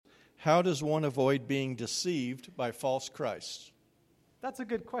How does one avoid being deceived by false Christs? That's a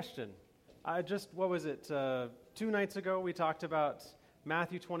good question. What was it? 2 nights ago we talked about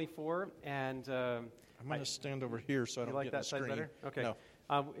Matthew 24, and I'm going to stand over here so I don't you like get that the side screen. better? Okay.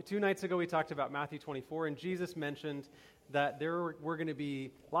 No. 2 nights ago we talked about Matthew 24, and Jesus mentioned that there were going to be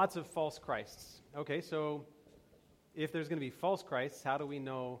lots of false Christs. Okay, so if there's going to be false Christs, how do we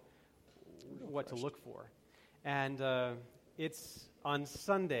know what to look for? And it's on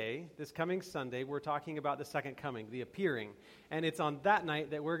Sunday, this coming Sunday, we're talking about the second coming, the appearing. And it's on that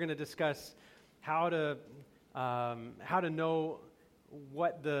night that we're going to discuss how to know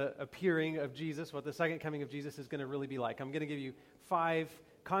what the appearing of Jesus, what the second coming of Jesus is going to really be like. I'm going to give you 5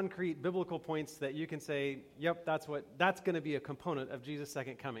 concrete biblical points that you can say, yep, that's going to be a component of Jesus'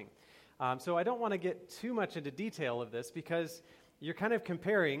 second coming. So I don't want to get too much into detail of this because you're kind of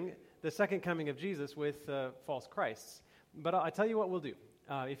comparing the second coming of Jesus with false Christs. But I'll tell you what we'll do.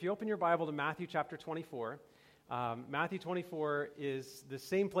 If you open your Bible to Matthew chapter 24, Matthew 24 is the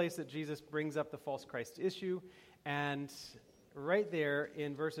same place that Jesus brings up the false Christ issue, and right there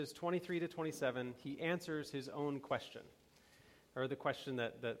in verses 23 to 27, he answers his own question, or the question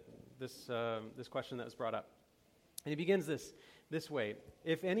this question that was brought up. And he begins this way: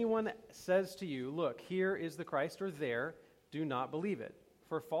 if anyone says to you, "Look, here is the Christ," or "there," do not believe it.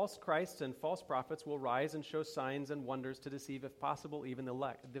 For false Christs and false prophets will rise and show signs and wonders to deceive, if possible, even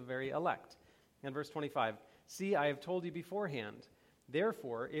the very elect. And verse 25, "See, I have told you beforehand.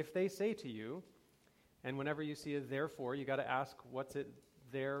 Therefore, if they say to you," and whenever you see a therefore, you got to ask, what's it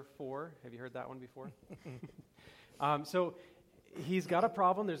there for? Have you heard that one before? So he's got a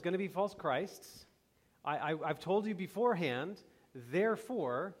problem. There's going to be false Christs. I've told you beforehand.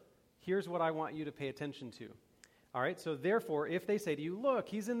 Therefore, here's what I want you to pay attention to. All right, so therefore, if they say to you, "Look,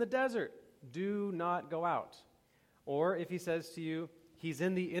 he's in the desert," do not go out. Or if he says to you, "He's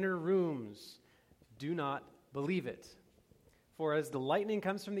in the inner rooms," do not believe it. For as the lightning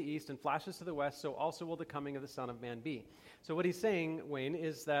comes from the east and flashes to the west, so also will the coming of the Son of Man be. So what he's saying, Wayne,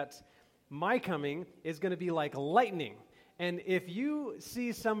 is that my coming is going to be like lightning. And if you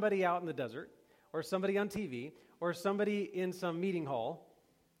see somebody out in the desert, or somebody on TV, or somebody in some meeting hall,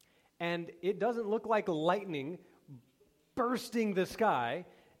 and it doesn't look like lightning bursting the sky,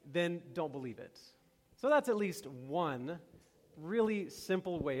 then don't believe it. So that's at least one really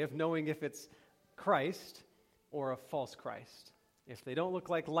simple way of knowing if it's Christ or a false Christ. If they don't look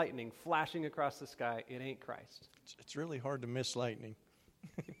like lightning flashing across the sky, it ain't Christ. It's really hard to miss lightning.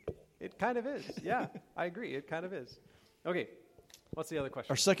 It kind of is. Yeah, I agree. It kind of is. Okay, what's the other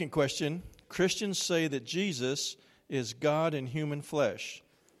question? Our second question: Christians say that Jesus is God in human flesh,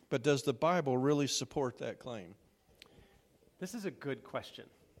 but does the Bible really support that claim? This is a good question,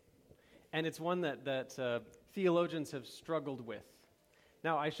 and it's one that theologians have struggled with.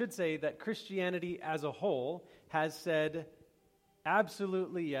 Now, I should say that Christianity as a whole has said,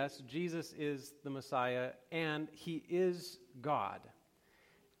 absolutely yes, Jesus is the Messiah, and he is God.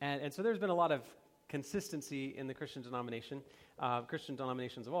 And so there's been a lot of consistency in the Christian denominations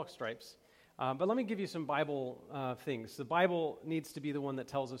of all stripes. But let me give you some Bible things. The Bible needs to be the one that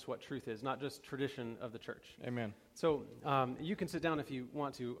tells us what truth is, not just tradition of the church. Amen. So you can sit down if you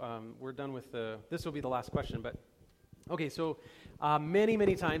want to. We're done with this will be the last question. But okay, so many,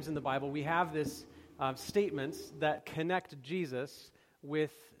 many times in the Bible we have this statements that connect Jesus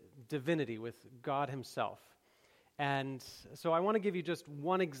with divinity, with God himself. And so I want to give you just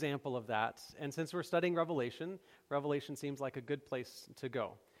one example of that. And since we're studying Revelation seems like a good place to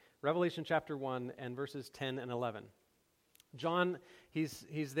go. Revelation chapter 1 and verses 10 and 11. John,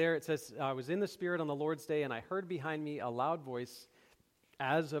 he's there. It says, "I was in the Spirit on the Lord's day, and I heard behind me a loud voice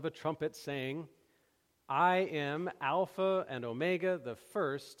as of a trumpet saying, 'I am Alpha and Omega, the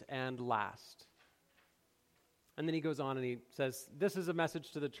first and last.'" And then he goes on and he says, this is a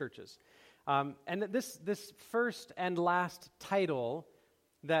message to the churches. And this first and last title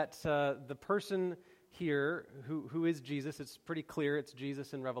that the person here, who is Jesus, it's pretty clear it's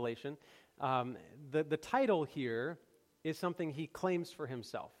Jesus in Revelation. The title here is something he claims for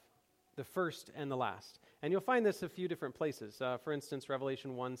himself, the first and the last. And you'll find this a few different places. For instance,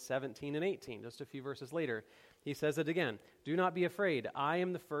 Revelation 1, 17 and 18, just a few verses later. He says it again, "Do not be afraid. I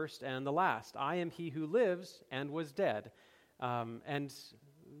am the first and the last. I am he who lives and was dead." And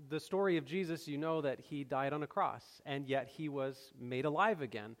the story of Jesus, you know that he died on a cross, and yet he was made alive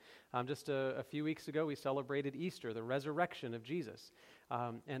again. Just a few weeks ago, we celebrated Easter, the resurrection of Jesus,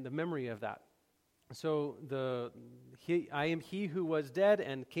 and the memory of that. So I am he who was dead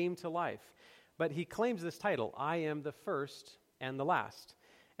and came to life. But he claims this title, "I am the first and the last."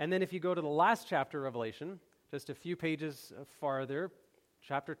 And then if you go to the last chapter of Revelation, just a few pages farther,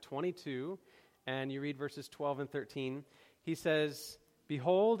 chapter 22, and you read verses 12 and 13, he says,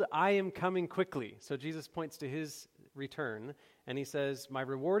 "Behold, I am coming quickly." So Jesus points to his return, and he says, "My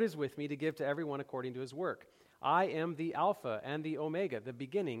reward is with me to give to everyone according to his work. I am the Alpha and the Omega, the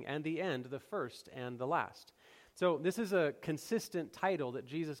beginning and the end, the first and the last." So this is a consistent title that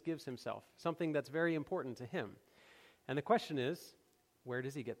Jesus gives himself, something that's very important to him. And the question is, where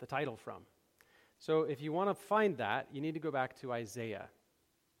does he get the title from? So if you want to find that, you need to go back to Isaiah.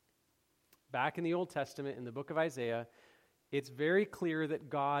 Back in the Old Testament, in the book of Isaiah, it's very clear that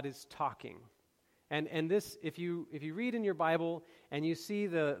God is talking. And this, if you read in your Bible and you see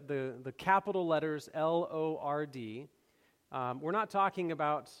the capital letters Lord, we're not talking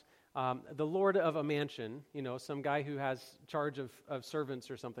about the Lord of a mansion, some guy who has charge of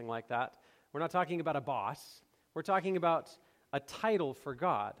servants or something like that. We're not talking about a boss. We're talking about a title for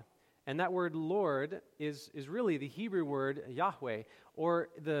God. And that word Lord is really the Hebrew word Yahweh, or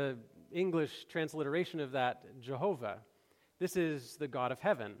the English transliteration of that, Jehovah. This is the God of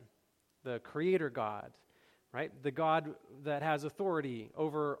heaven, the creator God, right? The God that has authority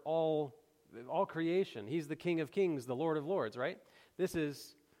over all creation. He's the King of kings, the Lord of lords, right? This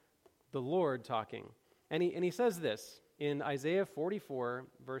is the Lord talking. And he says this in Isaiah 44,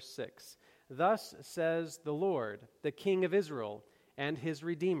 verse 6. "Thus says the Lord, the King of Israel, and his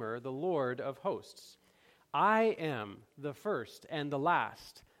Redeemer, the Lord of hosts. I am the first and the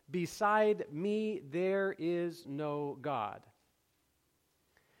last. Beside me there is no God."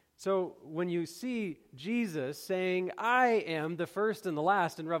 So when you see Jesus saying, "I am the first and the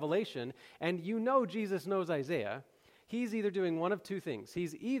last" in Revelation, and Jesus knows Isaiah, he's either doing one of two things.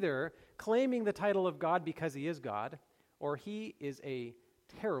 He's either claiming the title of God because he is God, or he is a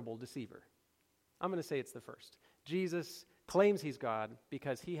terrible deceiver. I'm going to say it's the first. Jesus claims he's God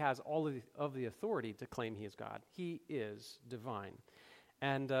because he has all of the authority to claim he is God. He is divine.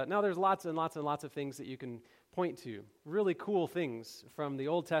 And now there's lots and lots and lots of things that you can point to. Really cool things from the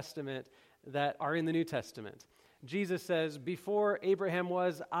Old Testament that are in the New Testament. Jesus says, "Before Abraham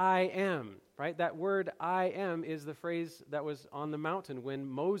was, I am." Right? That word "I am" is the phrase that was on the mountain when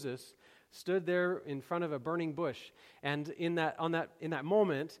Moses stood there in front of a burning bush. And in that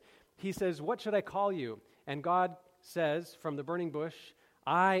moment, he says, "What should I call you?" And God says from the burning bush,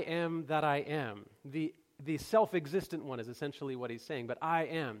 "I am that I am." The self-existent one is essentially what he's saying, but I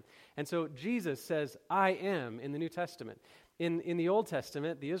am. And so Jesus says, "I am" in the New Testament. In the Old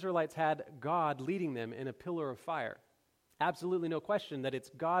Testament, the Israelites had God leading them in a pillar of fire. Absolutely no question that it's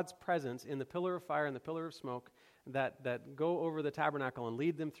God's presence in the pillar of fire and the pillar of smoke that go over the tabernacle and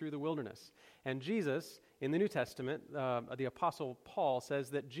lead them through the wilderness. And Jesus, in the New Testament, the Apostle Paul says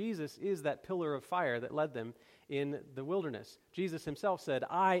that Jesus is that pillar of fire that led them in the wilderness. Jesus himself said,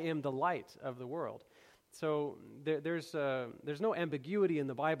 "I am the light of the world." So there's no ambiguity in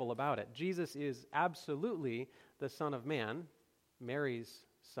the Bible about it. Jesus is absolutely the Son of Man, Mary's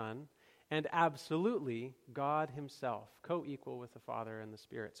son, and absolutely God himself, co-equal with the Father and the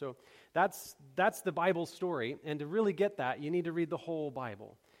Spirit. So that's the Bible story, and to really get that, you need to read the whole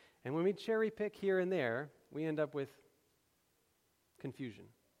Bible. And when we cherry pick here and there, we end up with confusion.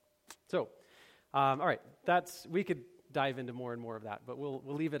 So, all right, we could dive into more and more of that, but we'll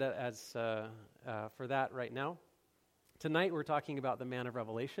leave it as for that right now. Tonight we're talking about the man of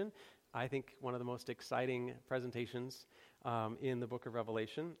Revelation. I think one of the most exciting presentations in the book of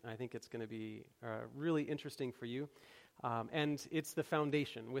Revelation. I think it's going to be really interesting for you. And it's the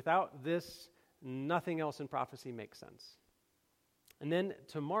foundation. Without this, nothing else in prophecy makes sense. And then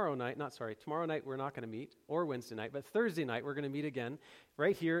tomorrow night we're not going to meet, or Wednesday night, but Thursday night we're going to meet again,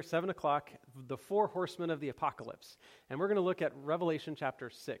 right here, 7 o'clock, the four horsemen of the apocalypse. And we're going to look at Revelation chapter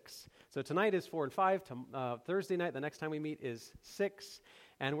 6. So tonight is 4 and 5. Thursday night, the next time we meet, is 6.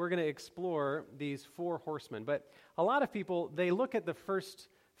 And we're going to explore these four horsemen. But a lot of people, they look at the first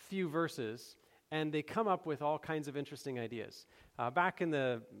few verses and they come up with all kinds of interesting ideas. Back in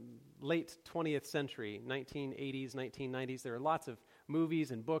the late 20th century, 1980s, 1990s, there were lots of movies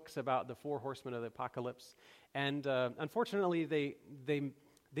and books about the four horsemen of the apocalypse. And unfortunately, they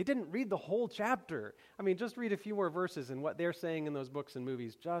didn't read the whole chapter. I mean, just read a few more verses, and what they're saying in those books and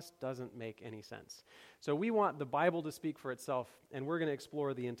movies just doesn't make any sense. So we want the Bible to speak for itself, and we're going to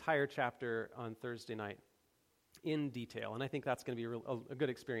explore the entire chapter on Thursday night in detail, and I think that's going to be a good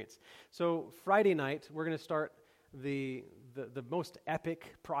experience. So Friday night, we're going to start the most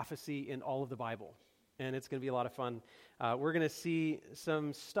epic prophecy in all of the Bible, and it's going to be a lot of fun. We're going to see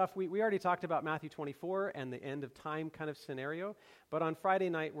some stuff. We already talked about Matthew 24 and the end of time kind of scenario, but on Friday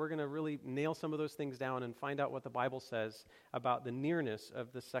night, we're going to really nail some of those things down and find out what the Bible says about the nearness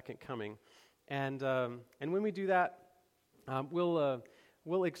of the second coming. And when we do that, we'll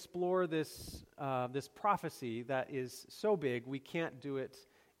we'll explore this prophecy that is so big we can't do it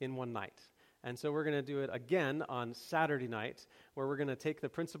in one night. And so we're going to do it again on Saturday night, where we're going to take the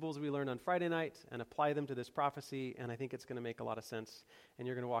principles we learned on Friday night and apply them to this prophecy, and I think it's going to make a lot of sense. And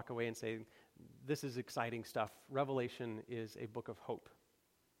you're going to walk away and say, this is exciting stuff. Revelation is a book of hope.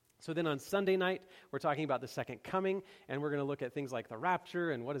 So then on Sunday night, we're talking about the second coming, and we're going to look at things like the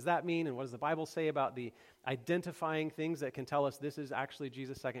rapture, and what does that mean, and what does the Bible say about the identifying things that can tell us this is actually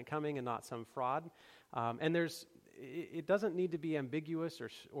Jesus' second coming and not some fraud. And it doesn't need to be ambiguous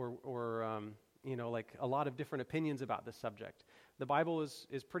or like a lot of different opinions about this subject. The Bible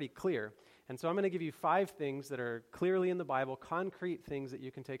is pretty clear. And so I'm going to give you 5 things that are clearly in the Bible, concrete things that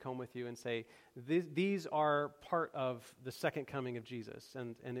you can take home with you and say, these are part of the second coming of Jesus.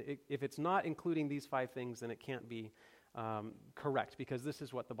 And if it's not including these 5 things, then it can't be correct, because this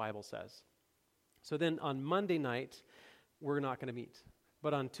is what the Bible says. So then on Monday night, we're not going to meet.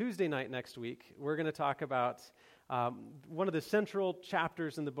 But on Tuesday night next week, we're going to talk about one of the central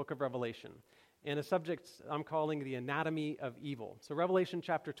chapters in the book of Revelation, and a subject I'm calling the anatomy of evil. So Revelation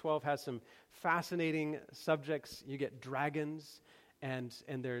chapter 12 has some fascinating subjects. You get dragons, and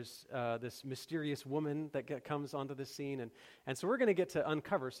there's this mysterious woman that comes onto the scene. And so we're going to get to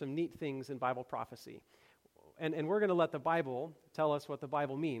uncover some neat things in Bible prophecy. And we're going to let the Bible tell us what the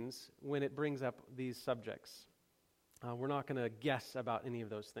Bible means when it brings up these subjects. We're not going to guess about any of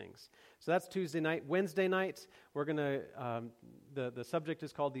those things. So that's Tuesday night. Wednesday night, we're going to, the subject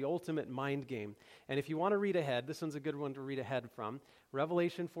is called The Ultimate Mind Game. And if you want to read ahead, this one's a good one to read ahead from.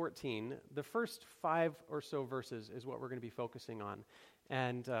 Revelation 14, the first 5 or so verses is what we're going to be focusing on.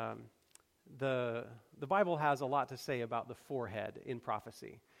 And the Bible has a lot to say about the forehead in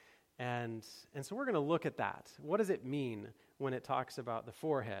prophecy. And so we're going to look at that. What does it mean when it talks about the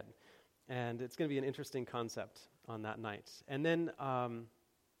forehead? And it's going to be an interesting concept on that night. And then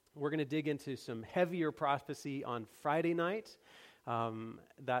we're going to dig into some heavier prophecy on Friday night.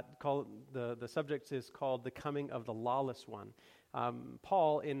 The subject is called The Coming of the Lawless One.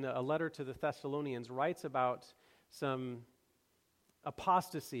 Paul, in a letter to the Thessalonians, writes about some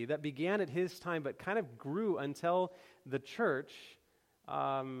apostasy that began at his time but kind of grew until the church,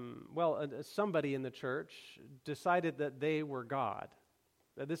 somebody in the church decided that they were God.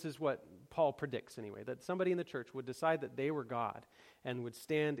 This is what Paul predicts anyway, that somebody in the church would decide that they were God and would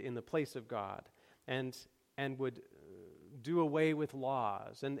stand in the place of God and would do away with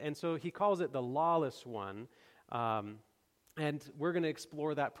laws. And so he calls it the lawless one. And we're going to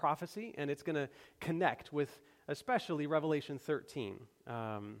explore that prophecy, and it's going to connect with especially Revelation 13,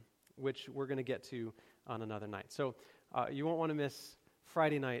 which we're going to get to on another night. So you won't want to miss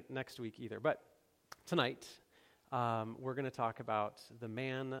Friday night next week either. But tonight, we're going to talk about the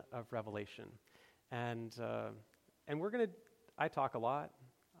man of Revelation. And I talk a lot,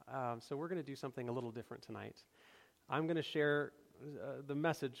 so we're going to do something a little different tonight. I'm going to share the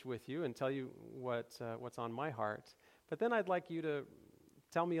message with you and tell you what's on my heart. But then I'd like you to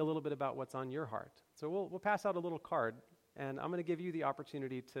tell me a little bit about what's on your heart. So we'll pass out a little card, and I'm going to give you the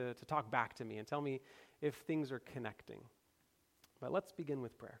opportunity to talk back to me and tell me if things are connecting. But let's begin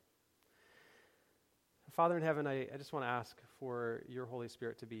with prayer. Father in heaven, I just want to ask for your Holy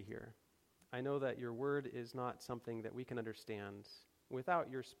Spirit to be here. I know that your word is not something that we can understand without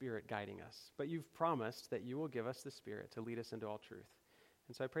your Spirit guiding us, but you've promised that you will give us the Spirit to lead us into all truth.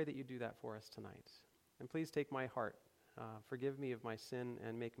 And so I pray that you do that for us tonight. And please take my heart, forgive me of my sin,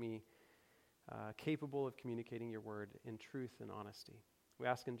 and make me capable of communicating your word in truth and honesty. We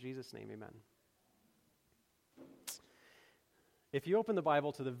ask in Jesus' name, amen. If you open the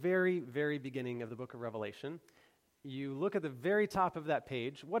Bible to the very, very beginning of the book of Revelation, you look at the very top of that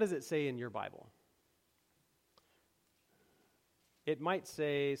page, what does it say in your Bible? It might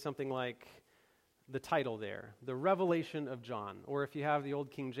say something like the title there, The Revelation of John. Or if you have the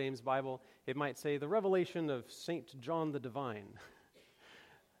old King James Bible, it might say The Revelation of St. John the Divine.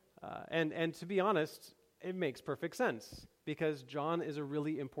 And to be honest, it makes perfect sense, because John is a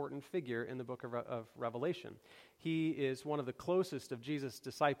really important figure in the book of Revelation. He is one of the closest of Jesus'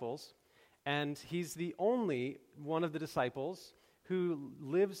 disciples, and he's the only one of the disciples who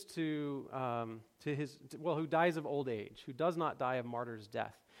lives who dies of old age, who does not die of martyr's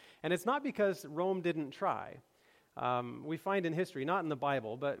death. And it's not because Rome didn't try. We find in history, not in the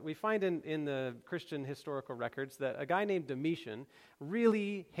Bible, but we find in the Christian historical records that a guy named Domitian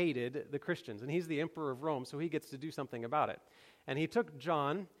really hated the Christians, and he's the emperor of Rome, so he gets to do something about it. And he took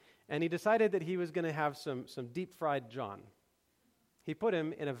John, and he decided that he was going to have some deep-fried John. He put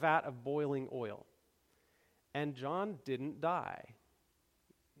him in a vat of boiling oil, and John didn't die.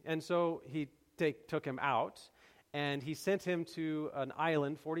 And so he took him out, and he sent him to an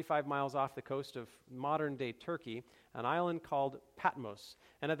island 45 miles off the coast of modern-day Turkey, an island called Patmos.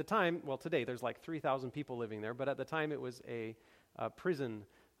 And at the time, well, today there's like 3,000 people living there, but at the time it was a prison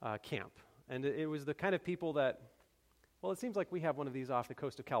camp. And it was the kind of people that, well, it seems like we have one of these off the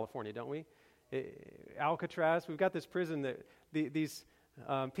coast of California, don't we? Alcatraz, we've got this prison that these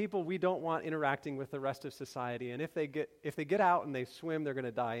people we don't want interacting with the rest of society, and if they get out and they swim, they're going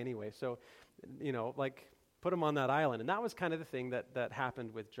to die anyway. So, like, put them on that island. And that was kind of the thing that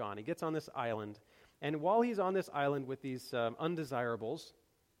happened with John. He gets on this island, and while he's on this island with these undesirables,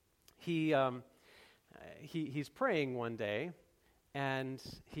 he's praying one day, and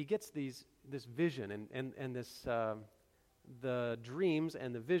he gets this vision and this the dreams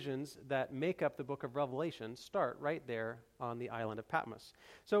and the visions that make up the book of Revelation start right there on the island of Patmos.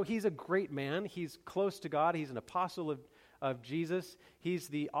 So he's a great man. He's close to God. He's an apostle of Jesus. He's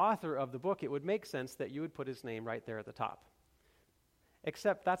the author of the book. It would make sense that you would put his name right there at the top.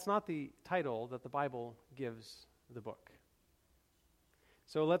 Except that's not the title that the Bible gives the book.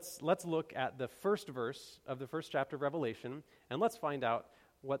 So let's look at the first verse of the first chapter of Revelation, and let's find out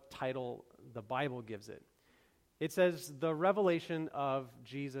what title the Bible gives it. It says, "The revelation of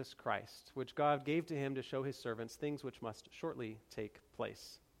Jesus Christ, which God gave to him to show his servants things which must shortly take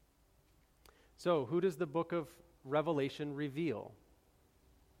place." So, who does the book of Revelation reveal?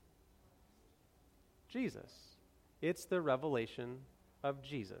 Jesus. It's the revelation of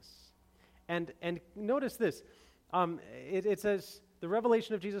Jesus. And notice this. It says, "The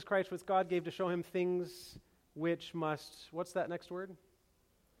revelation of Jesus Christ, which God gave to show him things which must," what's that next word?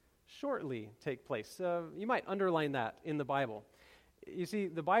 Shortly take place. You might underline that in the Bible. You see,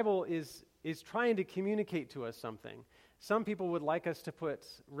 the Bible is trying to communicate to us something. Some people would like us to put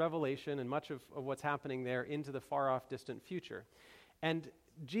Revelation and much of what's happening there into the far-off, distant future. And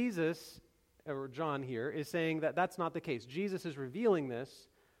Jesus, or John here, is saying that that's not the case. Jesus is revealing this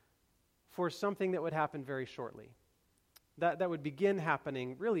for something that would happen very shortly. That would begin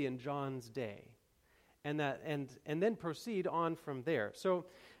happening really in John's day. And then proceed on from there. So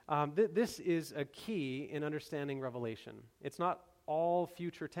this is a key in understanding Revelation. It's not all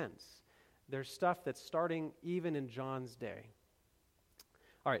future tense. There's stuff that's starting even in John's day.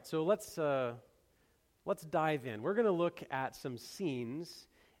 All right, so let's dive in. We're going to look at some scenes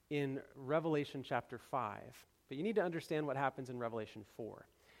in Revelation chapter 5. But you need to understand what happens in Revelation 4.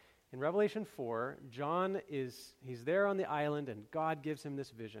 In Revelation 4, John he's there on the island, and God gives him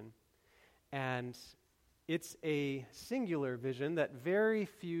this vision. And it's a singular vision that very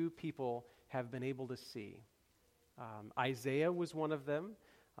few people have been able to see. Isaiah was one of them,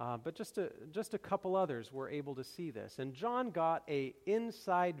 but just a couple others were able to see this. And John got an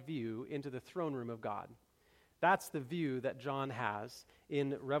inside view into the throne room of God. That's the view that John has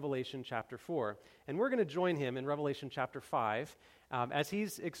in Revelation chapter 4. And we're going to join him in Revelation chapter 5. As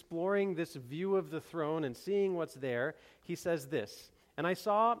he's exploring this view of the throne and seeing what's there, he says this, "And I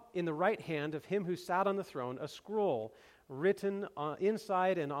saw in the right hand of him who sat on the throne a scroll written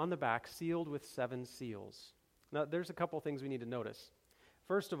inside and on the back, sealed with 7 seals." Now, there's a couple things we need to notice.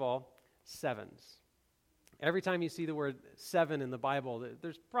 First of all, 7s. Every time you see the word 7 in the Bible,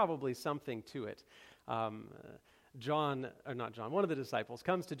 there's probably something to it. One of the disciples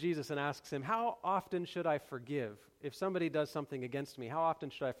comes to Jesus and asks him, "How often should I forgive? If somebody does something against me, how often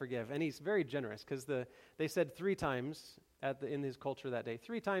should I forgive?" And he's very generous because they said 3 times in his culture that day.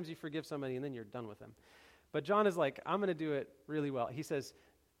 3 times you forgive somebody and then you're done with them. But John is like, "I'm going to do it really well." He says,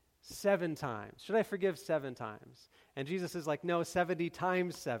 7 times. Should I forgive 7 times? And Jesus is like, "No, 70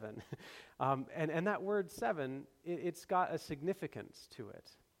 times 7. And that word 7, it's got a significance to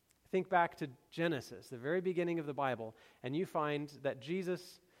it. Think back to Genesis, the very beginning of the Bible, and you find that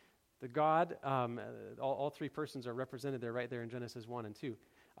Jesus, the God, all 3 persons are represented there, right there in Genesis 1 and 2.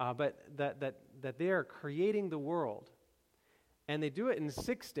 But that they are creating the world. And they do it in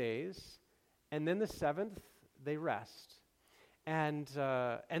 6 days, and then the 7th, they rest. And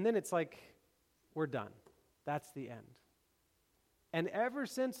then it's like, we're done. That's the end. And ever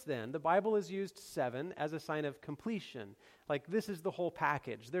since then, the Bible has used 7 as a sign of completion. Like, this is the whole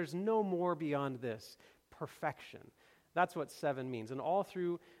package. There's no more beyond this. Perfection. That's what 7 means. And all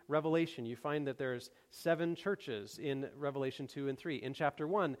through Revelation, you find that there's 7 churches in Revelation 2 and 3. In chapter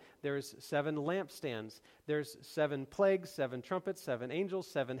 1, there's 7 lampstands. There's 7 plagues, 7 trumpets, 7 angels,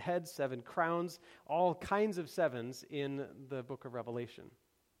 7 heads, 7 crowns, all kinds of 7s in the book of Revelation.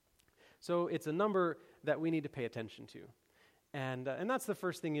 So it's a number that we need to pay attention to. And that's the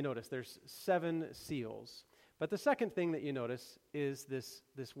first thing you notice. There's 7 seals. But the second thing that you notice is this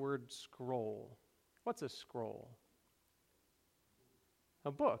word scroll. What's a scroll?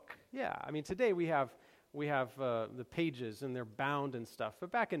 A book. Yeah. I mean, today we have we have the pages and they're bound and stuff.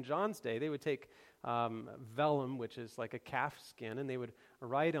 But back in John's day, they would take vellum, which is like a calf skin, and they would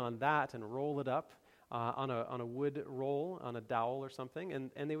write on that and roll it up on a wood roll, on a dowel or something,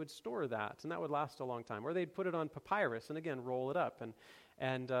 and they would store that, and that would last a long time. Or they'd put it on papyrus and again roll it up,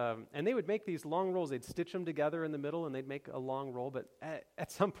 and they would make these long rolls. They'd stitch them together in the middle, and they'd make a long roll. But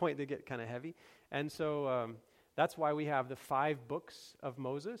at some point, they get kind of heavy, and so that's why we have the 5 books of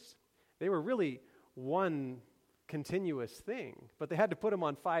Moses. They were really one continuous thing, but they had to put them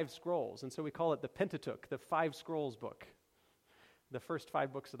on 5 scrolls, and so we call it the Pentateuch, the 5 scrolls book, the first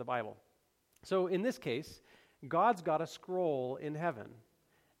 5 books of the Bible. So in this case, God's got a scroll in heaven,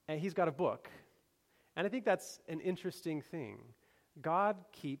 and he's got a book, and I think that's an interesting thing. God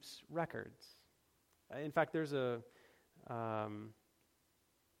keeps records. In fact, there's a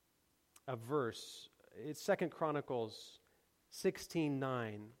verse. It's 2 Chronicles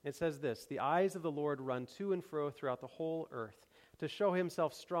 16:9. It says this: "The eyes of the Lord run to and fro throughout the whole earth to show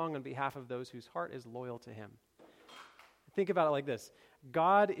himself strong on behalf of those whose heart is loyal to him." Think about it like this.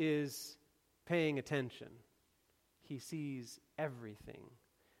 God is paying attention. He sees everything.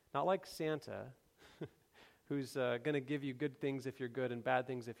 Not like Santa, who's going to give you good things if you're good and bad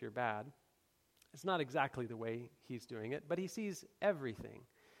things if you're bad. It's not exactly the way he's doing it, but he sees everything.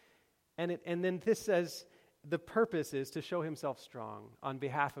 And then this says the purpose is to show himself strong on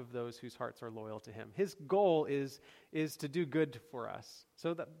behalf of those whose hearts are loyal to him. His goal is to do good for us,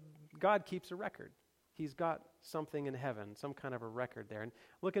 so that God keeps a record. He's got something in heaven, some kind of a record there. And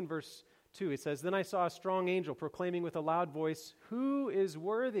look in verse 2. It says, "Then I saw a strong angel proclaiming with a loud voice, 'Who is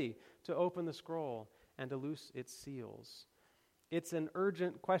worthy to open the scroll and to loose its seals?'" It's an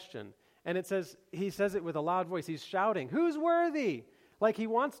urgent question. And it says, he says it with a loud voice. He's shouting, "Who's worthy?" Like he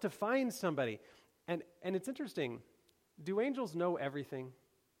wants to find somebody. And it's interesting. Do angels know everything?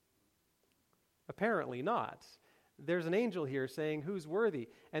 Apparently not. There's an angel here saying, "Who's worthy?"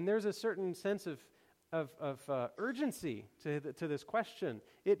 And there's a certain sense of urgency to this question.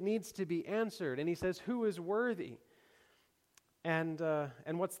 It needs to be answered. And he says, "Who is worthy?" And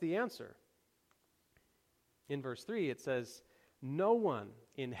what's the answer? In verse 3, it says, "No one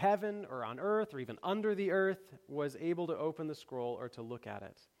in heaven or on earth or even under the earth was able to open the scroll or to look at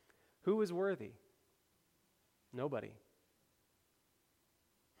it." Who is worthy? Nobody.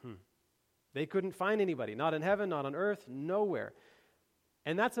 They couldn't find anybody, not in heaven, not on earth, nowhere.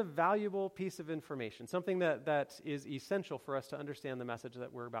 And that's a valuable piece of information, something that is essential for us to understand the message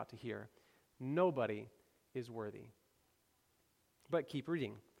that we're about to hear. Nobody is worthy. But keep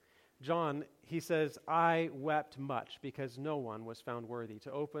reading. John, he says, "I wept much because no one was found worthy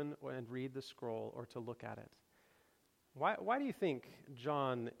to open and read the scroll or to look at it." Why do you think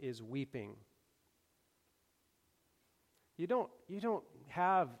John is weeping? You don't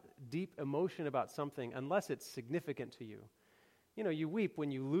have deep emotion about something unless it's significant to you. You know, you weep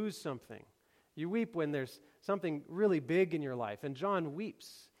when you lose something. You weep when there's something really big in your life. And John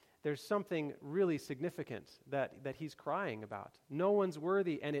weeps. There's something really significant that he's crying about. No one's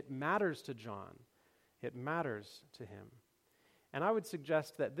worthy, and it matters to John. It matters to him. And I would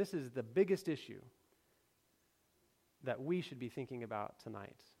suggest that this is the biggest issue that we should be thinking about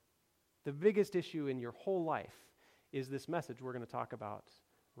tonight. The biggest issue in your whole life is this message we're going to talk about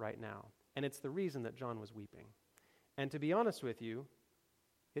right now. And it's the reason that John was weeping. And to be honest with you,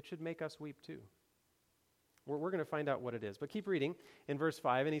 it should make us weep too. We're going to find out what it is. But keep reading in verse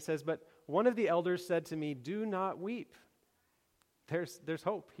 5, and he says, "But one of the elders said to me, 'Do not weep.'" There's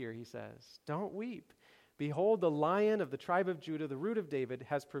hope here, he says. Don't weep. "Behold, the Lion of the tribe of Judah, the Root of David,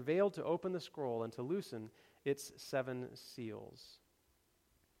 has prevailed to open the scroll and to loosen its 7 seals."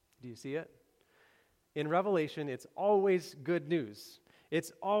 Do you see it? In Revelation, it's always good news.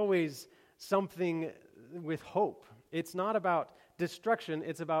 It's always something with hope. It's not about destruction,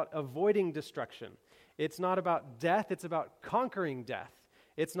 it's about avoiding destruction. It's not about death, it's about conquering death.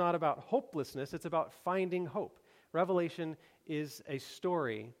 It's not about hopelessness, it's about finding hope. Revelation is a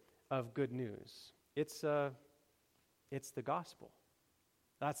story of good news. It's the gospel.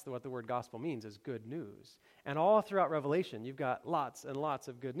 That's what the word gospel means, is good news. And all throughout Revelation, you've got lots and lots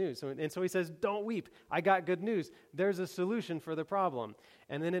of good news. So he says, don't weep. I got good news. There's a solution for the problem.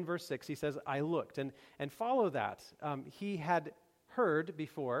 And then in verse 6, he says, I looked. And follow that. He had heard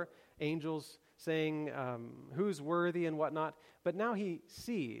before angels saying who's worthy and whatnot. But now he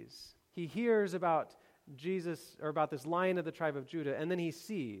sees. He hears about Jesus, or about this Lion of the tribe of Judah, and then he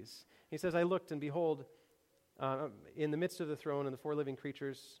sees. He says, I looked, and behold, in the midst of the throne and the 4 living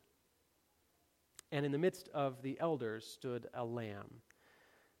creatures, and in the midst of the elders stood a lamb.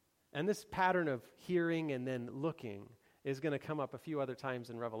 And this pattern of hearing and then looking is going to come up a few other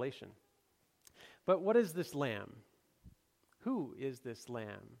times in Revelation. But what is this lamb? Who is this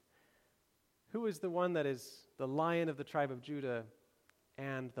lamb? Who is the one that is the Lion of the tribe of Judah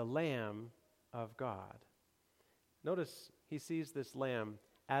and the Lamb of God? Notice he sees this lamb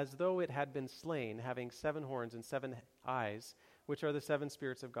as though it had been slain, having 7 horns and 7 eyes, which are the 7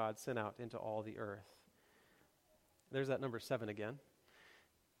 spirits of God sent out into all the earth. There's that number 7 again.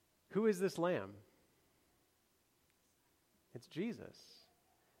 Who is this lamb? It's Jesus,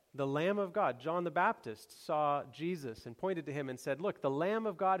 the Lamb of God. John the Baptist saw Jesus and pointed to him and said, "Look, the Lamb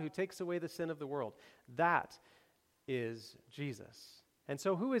of God who takes away the sin of the world." That is Jesus. And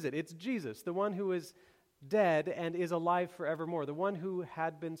so who is it? It's Jesus, the one who is dead and is alive forevermore, the one who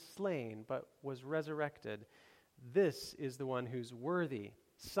had been slain but was resurrected. This is the one who's worthy.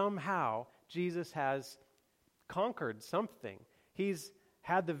 Somehow, Jesus has conquered something. He's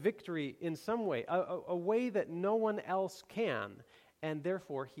had the victory in some way, a way that no one else can, and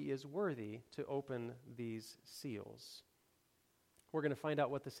therefore he is worthy to open these seals. We're going to find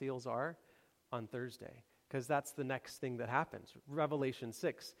out what the seals are on Thursday, because that's the next thing that happens. Revelation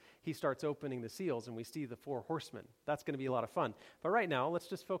 6, he starts opening the seals, and we see the 4 horsemen. That's going to be a lot of fun. But right now, let's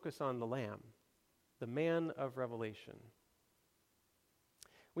just focus on the Lamb, the man of Revelation.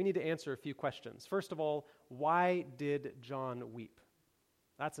 We need to answer a few questions. First of all, why did John weep?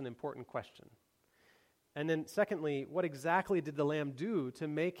 That's an important question. And then secondly, what exactly did the Lamb do to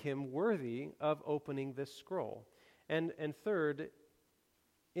make him worthy of opening this scroll? And third,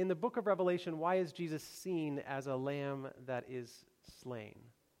 in the book of Revelation, why is Jesus seen as a lamb that is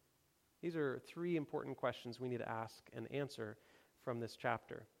slain? These are 3 important questions we need to ask and answer from this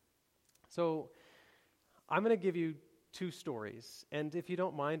chapter. So I'm going to give you 2 stories, and if you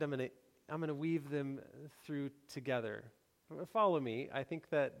don't mind, I'm going to weave them through together. Follow me. I think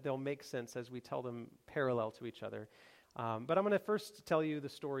that they'll make sense as we tell them parallel to each other. But I'm going to first tell you the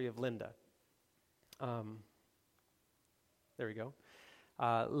story of Linda. There we go.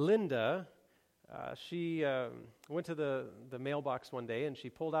 Linda, she went to the mailbox one day and she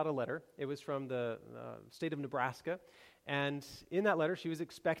pulled out a letter. It was from the state of Nebraska. And in that letter, she was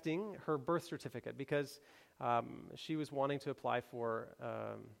expecting her birth certificate because she was wanting to apply for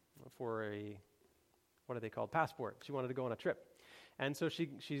a, what are they called? Passport. She wanted to go on a trip. And so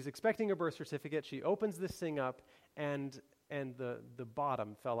she's expecting a birth certificate. She opens this thing up and the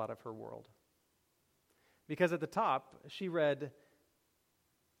bottom fell out of her world. Because at the top, she read,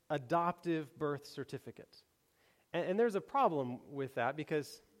 adoptive birth certificate. And there's a problem with that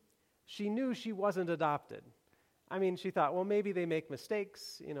because she knew she wasn't adopted. I mean, she thought, well, maybe they make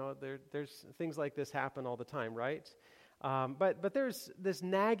mistakes. You know, there's things like this happen all the time, right? But there's this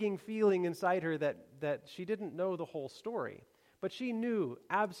nagging feeling inside her that she didn't know the whole story. But she knew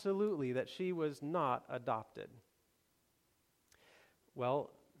absolutely that she was not adopted.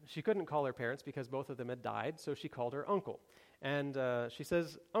 Well, she couldn't call her parents because both of them had died, so she called her uncle. And she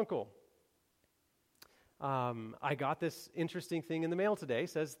says, "Uncle, I got this interesting thing in the mail today.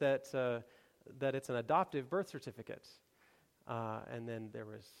 Says that it's an adoptive birth certificate." And then there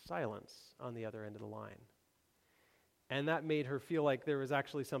was silence on the other end of the line. And that made her feel like there was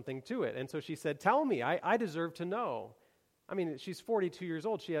actually something to it. And so she said, "Tell me, I deserve to know." I mean, she's 42 years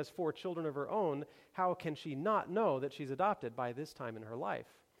old. She has 4 children of her own. How can she not know that she's adopted by this time in her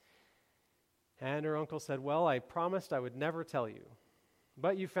life? And her uncle said, "Well, I promised I would never tell you.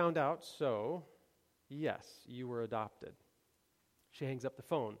 But you found out, so yes, you were adopted." She hangs up the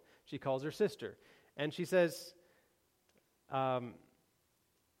phone. She calls her sister. And she says,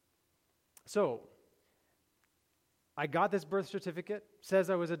 "So, I got this birth certificate, says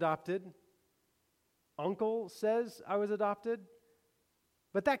I was adopted. Uncle says I was adopted,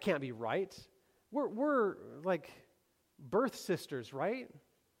 but that can't be right. We're like birth sisters, right?"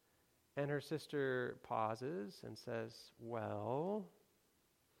 And her sister pauses and says, "Well,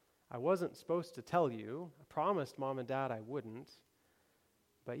 I wasn't supposed to tell you. I promised Mom and Dad I wouldn't.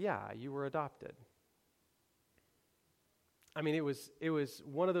 But yeah, you were adopted." I mean, it was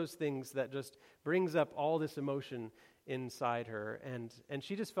one of those things that just brings up all this emotion inside her, and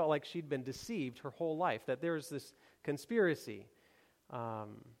she just felt like she'd been deceived her whole life, that there was this conspiracy.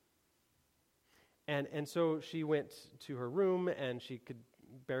 And so she went to her room, and she could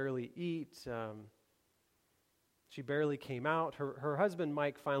barely eat. She barely came out. Her husband,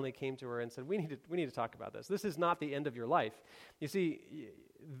 Mike, finally came to her and said, we need to talk about this. This is not the end of your life. You see,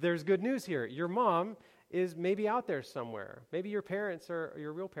 there's good news here. Your mom is maybe out there somewhere. Maybe your parents or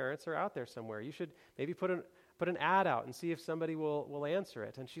your real parents are out there somewhere. You should maybe put an ad out and see if somebody will answer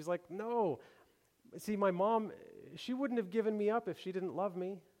it. And she's like, "No. See, my mom, she wouldn't have given me up if she didn't love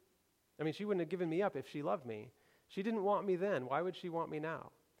me. I mean, she wouldn't have given me up if she loved me. She didn't want me then. Why would she want me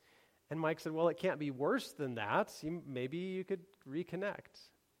now?" And Mike said, well, it can't be worse than that. Maybe you could reconnect.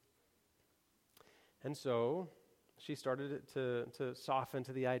 And so she started to soften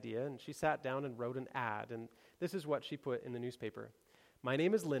to the idea, and she sat down and wrote an ad. And this is what she put in the newspaper. My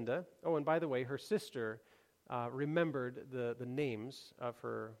name is Linda. Oh, and by the way, her sister remembered the names of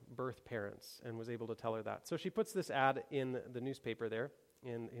her birth parents and was able to tell her that. So she puts this ad in the newspaper there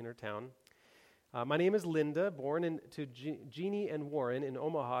in her town. My name is Linda, born to Jeannie and Warren in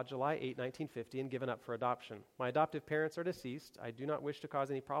Omaha, July 8, 1950, and given up for adoption. My adoptive parents are deceased. I do not wish to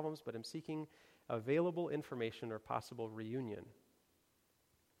cause any problems, but am seeking available information or possible reunion.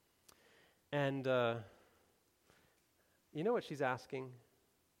 And you know what she's asking?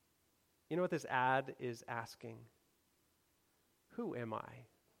 You know what this ad is asking? Who am I?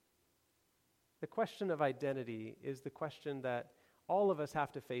 The question of identity is the question that all of us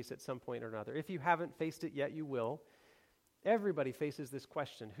have to face at some point or another. If you haven't faced it yet, you will. Everybody faces this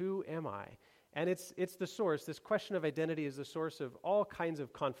question, who am I? And it's the source, this question of identity is the source of all kinds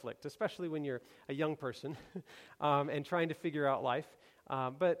of conflict, especially when you're a young person and trying to figure out life.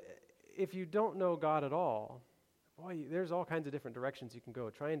 But if you don't know God at all, boy, there's all kinds of different directions you can go,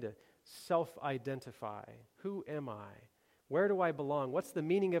 trying to self-identify. Who am I? Where do I belong? What's the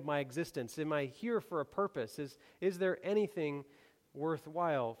meaning of my existence? Am I here for a purpose? Is there anything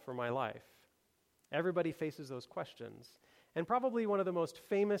worthwhile for my life? Everybody faces those questions. And probably one of the most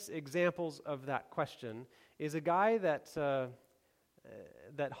famous examples of that question is a guy that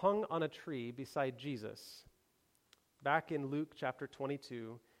hung on a tree beside Jesus. Back in Luke chapter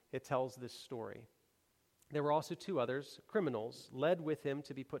 22, it tells this story. There were also two others, criminals, led with him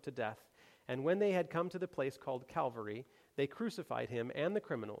to be put to death. And when they had come to the place called Calvary, they crucified him and the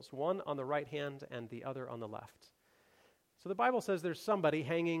criminals, one on the right hand and the other on the left. So the Bible says there's somebody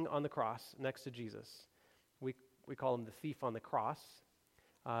hanging on the cross next to Jesus. We call him the thief on the cross.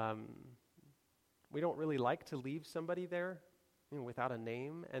 We don't really like to leave somebody there without a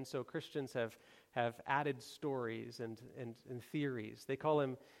name. And so Christians have added stories and theories. They call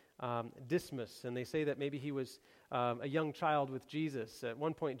him Dismas, and they say that maybe he was a young child with Jesus. At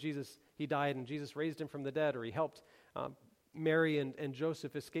one point, he died, and Jesus raised him from the dead, or he helped Mary and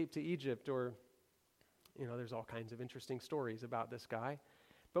Joseph escape to Egypt, or, there's all kinds of interesting stories about this guy.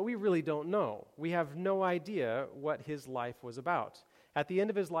 But we really don't know. We have no idea what his life was about. At the end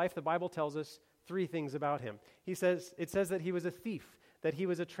of his life, the Bible tells us three things about him. It says that he was a thief, that he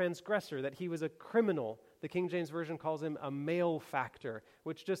was a transgressor, that he was a criminal. The King James Version calls him a malefactor,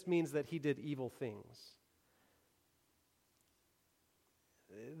 which just means that he did evil things.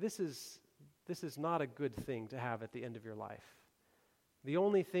 This is not a good thing to have at the end of your life. The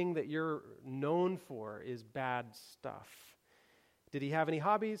only thing that you're known for is bad stuff. Did he have any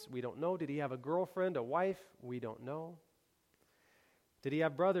hobbies? We don't know. Did he have a girlfriend, a wife? We don't know. Did he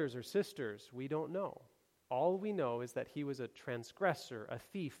have brothers or sisters? We don't know. All we know is that he was a transgressor, a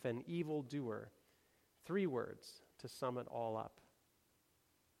thief, an evildoer. 3 words to sum it all up.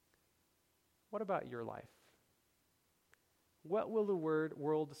 What about your life? What will the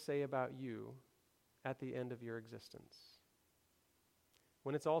world say about you at the end of your existence?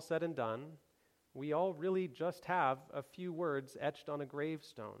 When it's all said and done, we all really just have a few words etched on a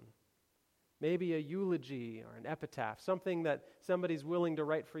gravestone. Maybe a eulogy or an epitaph, something that somebody's willing to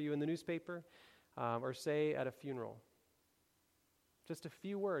write for you in the newspaper or say at a funeral. Just a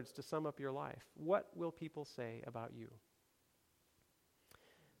few words to sum up your life. What will people say about you?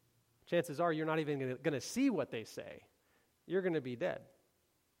 Chances are you're not even going to see what they say. You're going to be dead.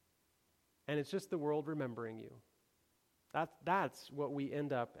 And it's just the world remembering you. That's what we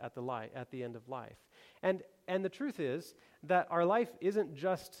end up at the end of life. And the truth is that our life isn't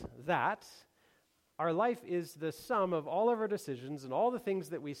just that. Our life is the sum of all of our decisions and all the things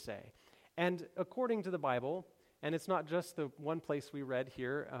that we say. And according to the Bible, and it's not just the one place we read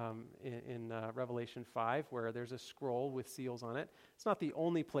here in Revelation 5 where there's a scroll with seals on it. It's not the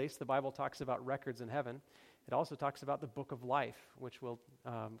only place the Bible talks about records in heaven. It also talks about the book of life, which we'll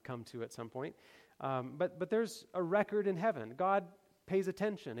come to at some point. But there's a record in heaven. God pays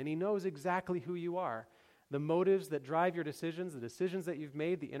attention, and he knows exactly who you are. The motives that drive your decisions, the decisions that you've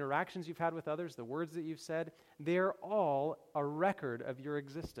made, the interactions you've had with others, the words that you've said, they're all a record of your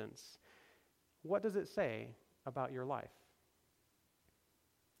existence. What does it say about your life?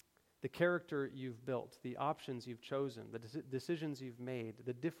 The character you've built, the options you've chosen, the decisions you've made,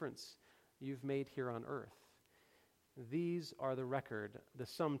 the difference you've made here on earth. These are the record, the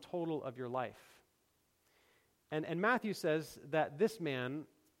sum total of your life. And Matthew says that this man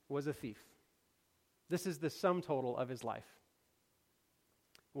was a thief. This is the sum total of his life.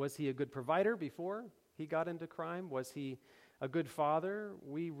 Was he a good provider before he got into crime? Was he a good father,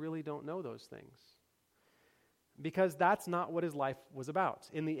 we really don't know those things. Because that's not what his life was about.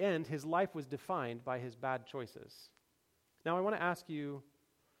 In the end, his life was defined by his bad choices. Now, I want to ask you,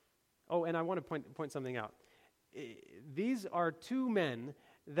 and I want to point something out. These are two men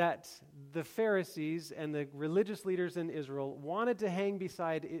that the Pharisees and the religious leaders in Israel wanted to hang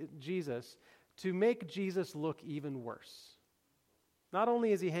beside Jesus to make Jesus look even worse. Not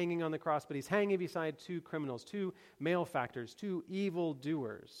only is he hanging on the cross, but he's hanging beside two criminals, two malefactors, two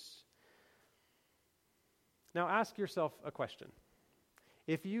evildoers. Now ask yourself a question.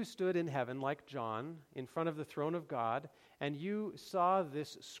 If you stood in heaven like John in front of the throne of God, and you saw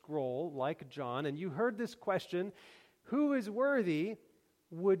this scroll like John, and you heard this question, who is worthy?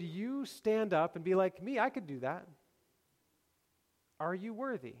 Would you stand up and be like, me, I could do that? Are you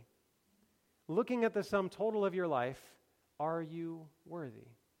worthy? Looking at the sum total of your life, are you worthy?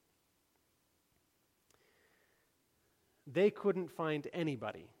 They couldn't find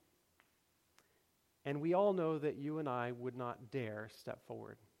anybody. And we all know that you and I would not dare step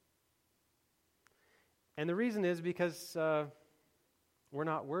forward. And the reason is because we're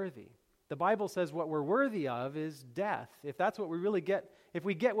not worthy. The Bible says what we're worthy of is death. If that's what we really get, if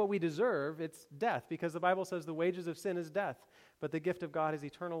we get what we deserve, it's death, because the Bible says the wages of sin is death, but the gift of God is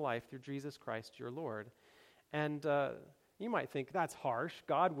eternal life through Jesus Christ your Lord. And you might think that's harsh.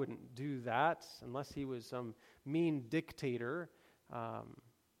 God wouldn't do that unless he was some mean dictator.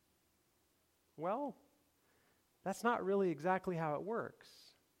 Well, that's not really exactly how it works.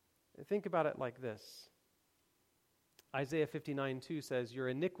 Think about it like this. Isaiah 59:2 says, your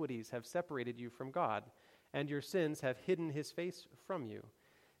iniquities have separated you from God, and your sins have hidden his face from you.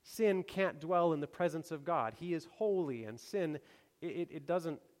 Sin can't dwell in the presence of God. He is holy, and sin,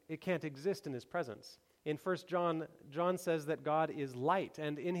 it can't exist in his presence. In 1 John, John says that God is light,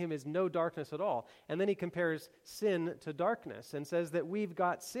 and in him is no darkness at all. And then he compares sin to darkness and says that we've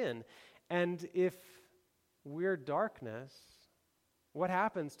got sin. And if we're darkness, what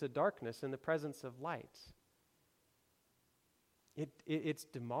happens to darkness in the presence of light? It's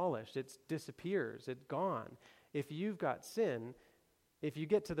demolished, it disappears, it's gone. If you've got sin, if you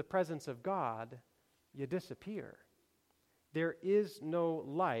get to the presence of God, you disappear. There is no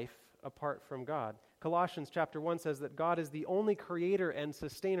life apart from God. Colossians chapter 1 says that God is the only creator and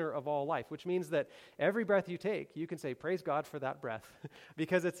sustainer of all life, which means that every breath you take, you can say, praise God for that breath,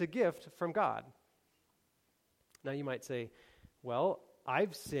 because it's a gift from God. Now you might say, well,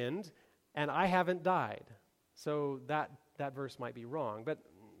 I've sinned and I haven't died, so that verse might be wrong, but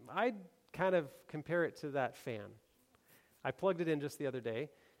I'd kind of compare it to that fan. I plugged it in just the other day,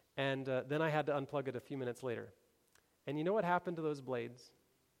 and then I had to unplug it a few minutes later. And you know what happened to those blades?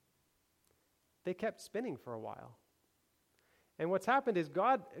 They kept spinning for a while. And what's happened is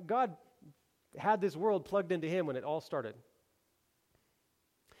God had this world plugged into him when it all started.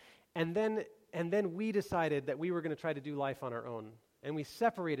 And then we decided that we were going to try to do life on our own, and we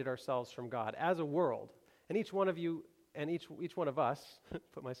separated ourselves from God as a world. And each one of you and each one of us,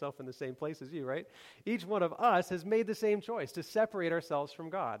 put myself in the same place as you, right? Each one of us has made the same choice to separate ourselves from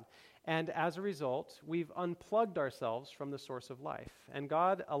God. And as a result, we've unplugged ourselves from the source of life. And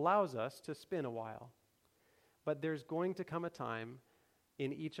God allows us to spin a while. But there's going to come a time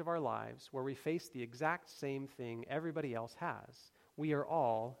in each of our lives where we face the exact same thing everybody else has. We are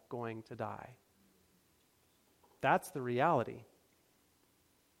all going to die. That's the reality.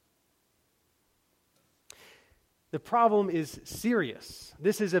 The problem is serious.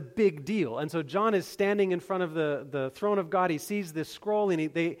 This is a big deal. And so John is standing in front of the throne of God. He sees this scroll,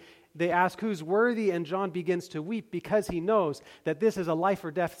 and they ask who's worthy, and John begins to weep because he knows that this is a life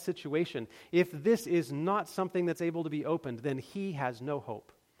or death situation. If this is not something that's able to be opened, then he has no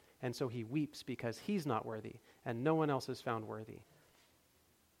hope. And so he weeps because he's not worthy, and no one else is found worthy.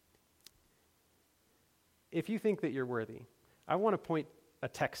 If you think that you're worthy, I want to point a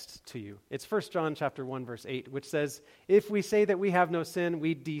text to you. It's 1 John chapter 1, verse 8, which says, if we say that we have no sin,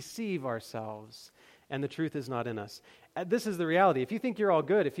 we deceive ourselves, and the truth is not in us. This is the reality. If you think you're all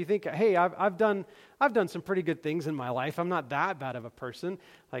good, if you think, hey, I've done some pretty good things in my life, I'm not that bad of a person,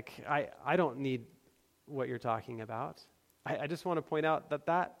 like I don't need what you're talking about. I just want to point out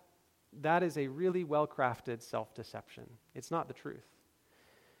that is a really well-crafted self-deception. It's not the truth.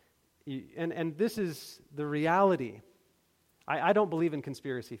 And this is the reality. I don't believe in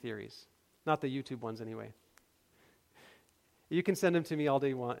conspiracy theories, not the YouTube ones anyway. You can send them to me all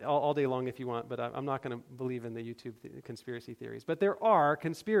day long if you want, but I'm not going to believe in the YouTube conspiracy theories. But there are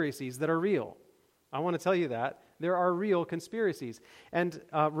conspiracies that are real. I want to tell you that. There are real conspiracies. And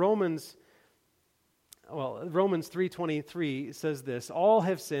Romans 3:23 says this, all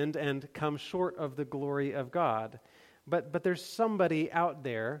have sinned and come short of the glory of God. but there's somebody out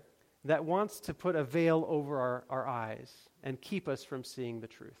there that wants to put a veil over our eyes and keep us from seeing the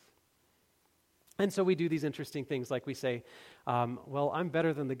truth. And so we do these interesting things like we say, well, I'm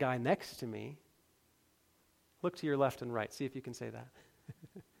better than the guy next to me. Look to your left and right. See if you can say that.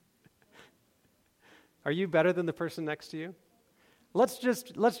 Are you better than the person next to you? Let's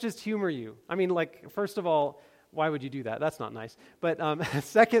just humor you. I mean, like, first of all, why would you do that? That's not nice. But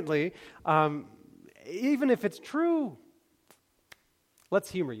secondly, even if it's true, let's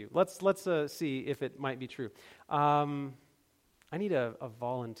humor you. Let's see if it might be true. I need a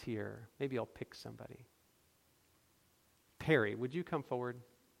volunteer. Maybe I'll pick somebody. Perry, would you come forward?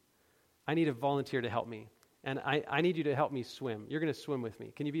 I need a volunteer to help me. And I need you to help me swim. You're going to swim with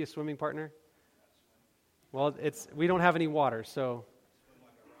me. Can you be a swimming partner? Well, we don't have any water, so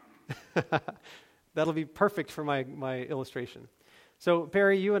that'll be perfect for my illustration. So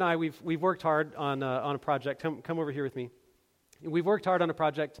Perry, you and I, we've worked hard on a project. Come over here with me. We've worked hard on a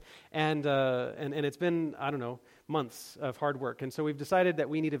project, and it's been, I don't know, months of hard work. And so we've decided that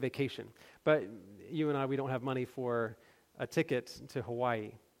we need a vacation. But you and I, we don't have money for a ticket to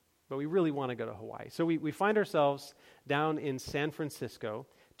Hawaii. But we really want to go to Hawaii. So we find ourselves down in San Francisco,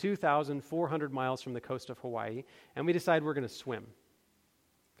 2,400 miles from the coast of Hawaii, and we decide we're going to swim.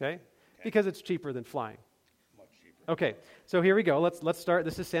 Okay? Because it's cheaper than flying. Much cheaper. Okay, so here we go. Let's start.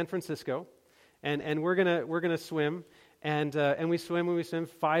 This is San Francisco, and we're gonna swim, and we swim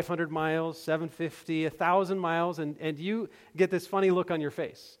 500 miles, 750, 1,000 miles, and you get this funny look on your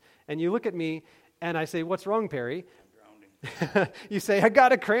face, and you look at me, and I say, "What's wrong, Perry?" I'm drowning. You say, "I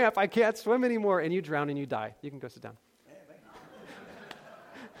got a cramp. I can't swim anymore," and you drown and you die. You can go sit down.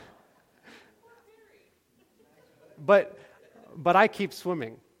 But I keep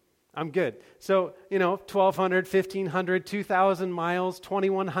swimming. I'm good. So, 1,200, 1,500, 2,000 miles,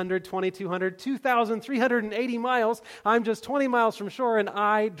 2,100, 2,200, 2,380 miles. I'm just 20 miles from shore and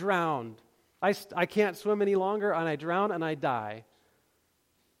I drowned. I can't swim any longer and I drown and I die.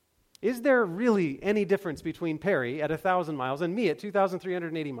 Is there really any difference between Perry at 1,000 miles and me at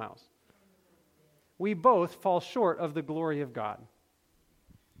 2,380 miles? We both fall short of the glory of God.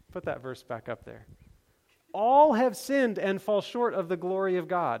 Put that verse back up there. All have sinned and fall short of the glory of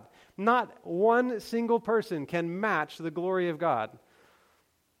God. Not one single person can match the glory of God.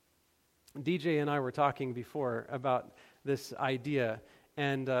 DJ and I were talking before about this idea,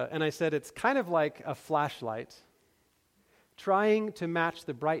 and I said it's kind of like a flashlight trying to match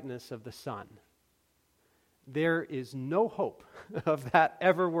the brightness of the sun. There is no hope of that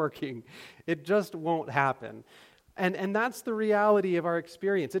ever working. It just won't happen. And that's the reality of our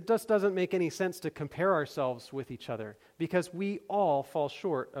experience. It just doesn't make any sense to compare ourselves with each other because we all fall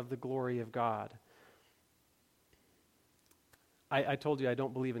short of the glory of God. I told you I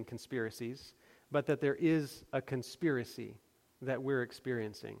don't believe in conspiracies, but that there is a conspiracy that we're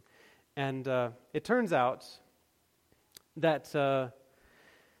experiencing. And it turns out that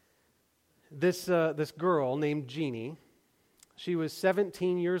this girl named Jeannie, she was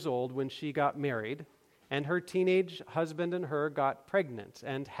 17 years old when she got married. And her teenage husband and her got pregnant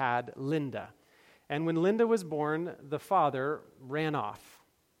and had Linda. And when Linda was born, the father ran off.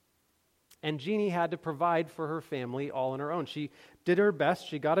 And Jeannie had to provide for her family all on her own. She did her best.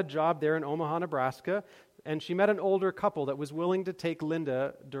 She got a job there in Omaha, Nebraska, and she met an older couple that was willing to take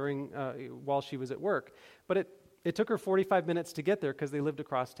Linda while she was at work. But it took her 45 minutes to get there because they lived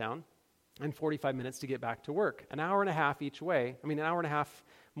across town, and 45 minutes to get back to work. An hour and a half each way. An hour and a half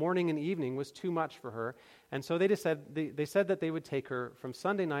morning and evening was too much for her. And so they said that they would take her from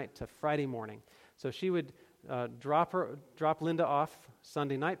Sunday night to Friday morning. So she would drop Linda off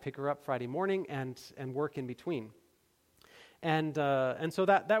Sunday night, pick her up Friday morning, and work in between. And so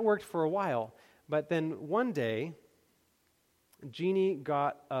that worked for a while. But then one day, Jeannie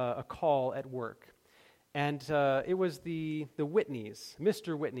got a call at work. And it was the Whitneys.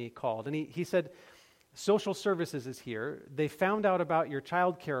 Mr. Whitney called, and he said, "Social Services is here. They found out about your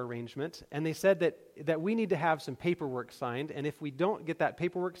child care arrangement, and they said that we need to have some paperwork signed, and if we don't get that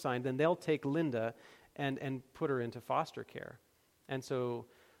paperwork signed, then they'll take Linda and put her into foster care." And so,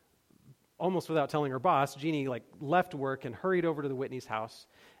 almost without telling her boss, Jeannie left work and hurried over to the Whitneys' house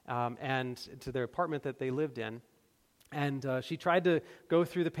and to their apartment that they lived in. And she tried to go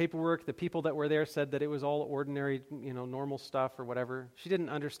through the paperwork. The people that were there said that it was all ordinary, normal stuff or whatever. She didn't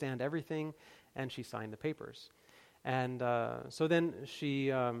understand everything, and she signed the papers. And so then she,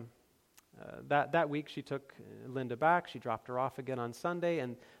 that week, she took Linda back. She dropped her off again on Sunday,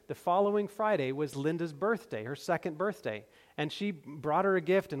 and the following Friday was Linda's birthday, her second birthday. And she brought her a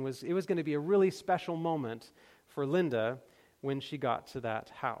gift, and it was going to be a really special moment for Linda when she got to that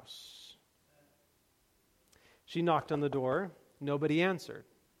house. She knocked on the door. Nobody answered.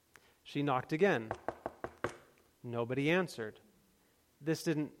 She knocked again. Nobody answered. This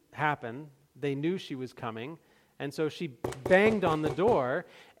didn't happen. They knew she was coming, and so she banged on the door,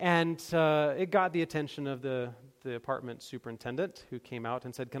 and it got the attention of the apartment superintendent, who came out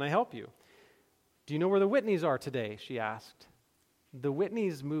and said, "Can I help you?" "Do you know where the Whitneys are today?" she asked. "The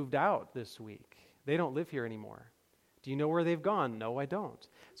Whitneys moved out this week. They don't live here anymore." "Do you know where they've gone?" "No, I don't."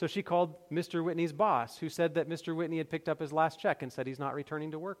 So she called Mr. Whitney's boss, who said that Mr. Whitney had picked up his last check and said he's not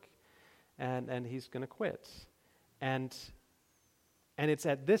returning to work, and he's going to quit. And it's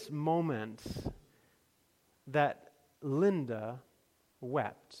at this moment that Linda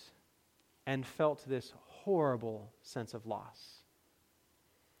wept and felt this horrible sense of loss.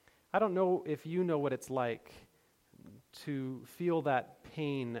 I don't know if you know what it's like to feel that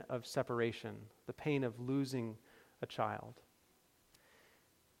pain of separation, the pain of losing a child.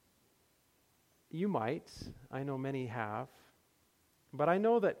 You might. I know many have. But I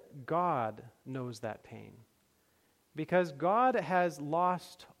know that God knows that pain, because God has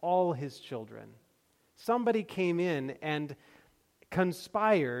lost all his children. Somebody came in and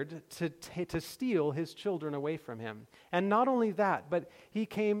conspired to steal his children away from him. And not only that, but he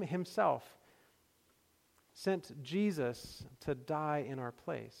came himself, sent Jesus to die in our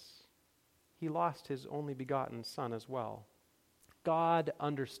place. He lost his only begotten Son as well. God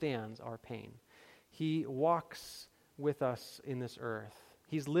understands our pain. He walks with us in this earth.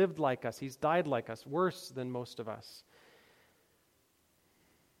 He's lived like us. He's died like us, worse than most of us.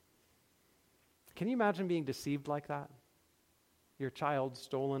 Can you imagine being deceived like that? Your child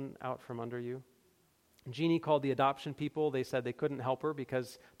stolen out from under you? Jeannie called the adoption people. They said they couldn't help her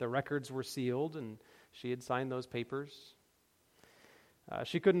because the records were sealed and she had signed those papers.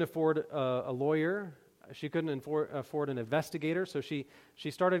 She couldn't afford a lawyer. She couldn't afford an investigator, so she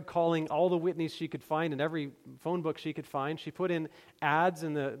started calling all the Whitneys she could find in every phone book she could find. She put in ads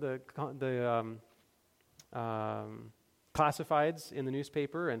in the classifieds in the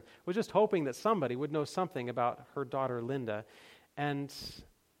newspaper and was just hoping that somebody would know something about her daughter Linda, and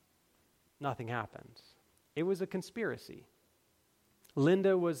nothing happened. It was a conspiracy.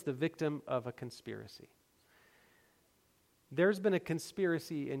 Linda was the victim of a conspiracy. There's been a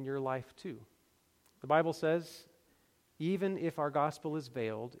conspiracy in your life too. The Bible says, even if our gospel is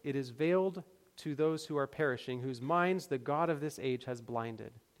veiled, it is veiled to those who are perishing, whose minds the God of this age has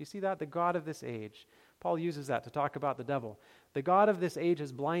blinded. Do you see that? The God of this age. Paul uses that to talk about the devil. The God of this age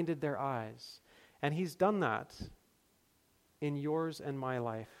has blinded their eyes. And he's done that in yours and my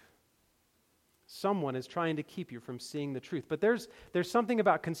life. Someone is trying to keep you from seeing the truth. But there's something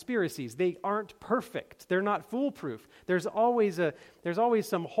about conspiracies. They aren't perfect. They're not foolproof. There's always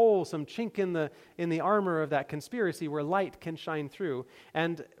some hole, some chink in the armor of that conspiracy where light can shine through.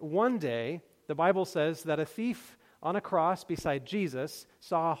 And one day, the Bible says that a thief on a cross beside Jesus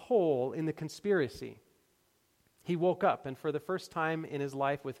saw a hole in the conspiracy. He woke up, and for the first time in his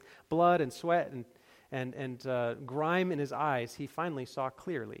life, with blood and sweat and grime in his eyes, he finally saw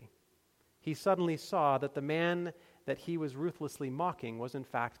clearly. He suddenly saw that the man that he was ruthlessly mocking was in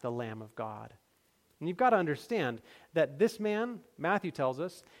fact the Lamb of God. And you've got to understand that this man, Matthew tells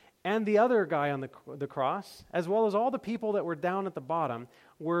us, and the other guy on the cross, as well as all the people that were down at the bottom,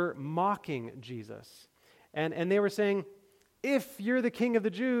 were mocking Jesus. And they were saying, if you're the King of the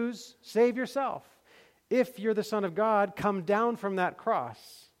Jews, save yourself. If you're the Son of God, come down from that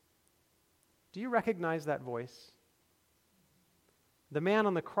cross. Do you recognize that voice? The man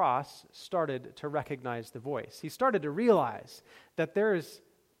on the cross started to recognize the voice. He started to realize that there is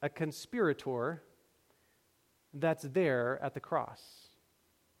a conspirator that's there at the cross.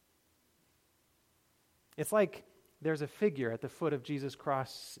 It's like there's a figure at the foot of Jesus'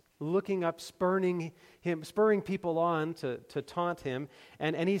 cross looking up, spurring people on to taunt him.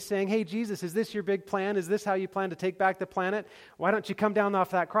 And he's saying, hey, Jesus, is this your big plan? Is this how you plan to take back the planet? Why don't you come down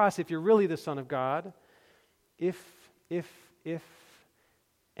off that cross if you're really the Son of God?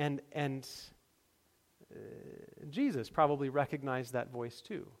 And Jesus probably recognized that voice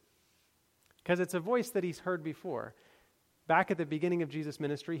too, because it's a voice that he's heard before. Back at the beginning of Jesus'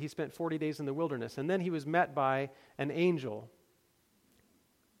 ministry, he spent 40 days in the wilderness, and then he was met by an angel,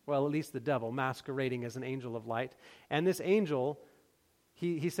 well, at least the devil, masquerading as an angel of light. And this angel,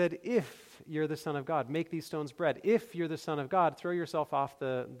 he said, if you're the Son of God, make these stones bread. If you're the Son of God, throw yourself off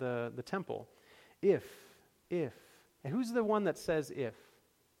the temple. If. And who's the one that says if?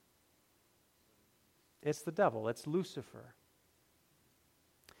 It's the devil. It's Lucifer.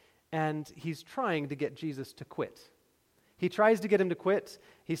 And he's trying to get Jesus to quit. He tries to get him to quit.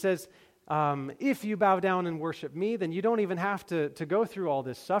 He says, if you bow down and worship me, then you don't even have to go through all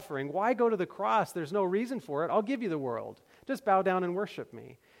this suffering. Why go to the cross? There's no reason for it. I'll give you the world. Just bow down and worship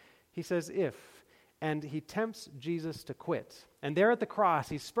me. He says, if. And he tempts Jesus to quit. And there at the cross,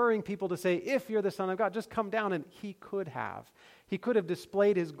 he's spurring people to say, if you're the Son of God, just come down. And he could have. He could have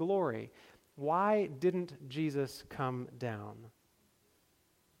displayed his glory. Why didn't Jesus come down?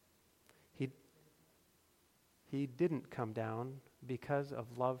 He didn't come down because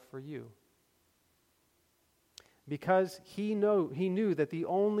of love for you. Because he knew that the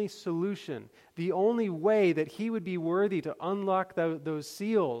only solution, the only way that he would be worthy to unlock those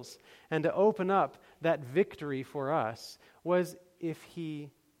seals and to open up that victory for us was if he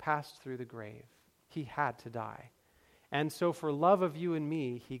passed through the grave. He had to die. And so for love of you and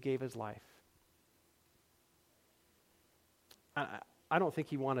me, he gave his life. I don't think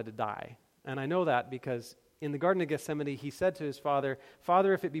he wanted to die. And I know that because in the Garden of Gethsemane, he said to his Father,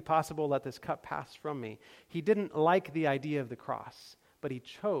 Father, if it be possible, let this cup pass from me. He didn't like the idea of the cross, but he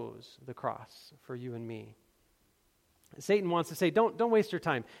chose the cross for you and me. Satan wants to say, don't waste your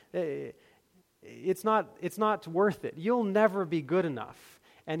time. It's not worth it. You'll never be good enough.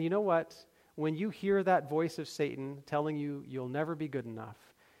 And you know what? When you hear that voice of Satan telling you you'll never be good enough,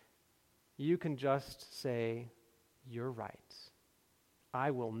 you can just say, you're right.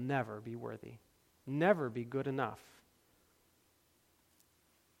 I will never be worthy. Never be good enough.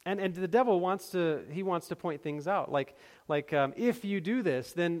 And the devil wants to point things out. Like if you do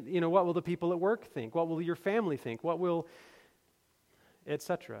this, then what will the people at work think? What will your family think? What will,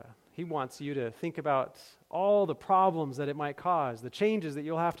 etc. He wants you to think about all the problems that it might cause, the changes that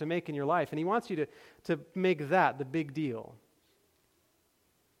you'll have to make in your life, and he wants you to make that the big deal.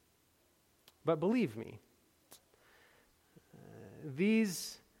 But believe me,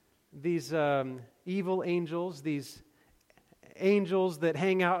 these evil angels, these angels that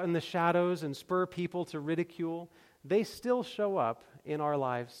hang out in the shadows and spur people to ridicule, they still show up in our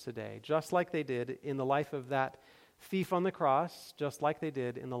lives today, just like they did in the life of that thief on the cross, just like they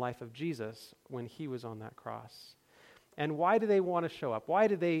did in the life of Jesus when he was on that cross. And why do they want to show up? Why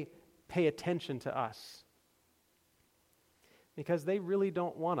do they pay attention to us? Because they really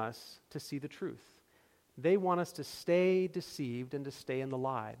don't want us to see the truth. They want us to stay deceived and to stay in the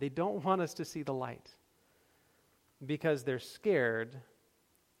lie. They don't want us to see the light because they're scared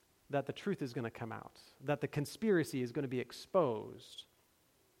that the truth is going to come out, that the conspiracy is going to be exposed.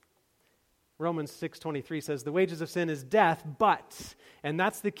 Romans 6:23 says, the wages of sin is death, but, and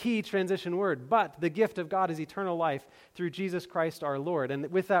that's the key transition word, but the gift of God is eternal life through Jesus Christ our Lord.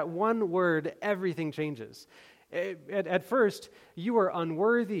 And with that one word, everything changes. At first, you are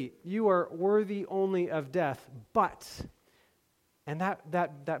unworthy. You are worthy only of death, but, and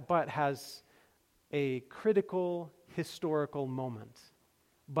that but has a critical historical moment.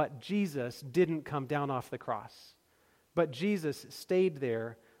 But Jesus didn't come down off the cross. But Jesus stayed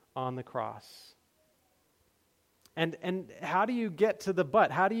there on the cross. And how do you get to the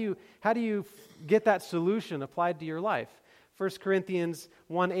but? How do you get that solution applied to your life? 1 Corinthians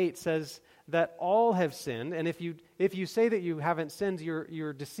 1:8 says that all have sinned, and if you say that you haven't sinned,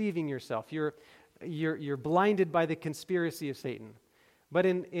 you're deceiving yourself. You're blinded by the conspiracy of Satan. But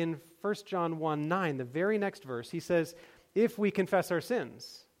in 1 John 1:9, the very next verse, he says, if we confess our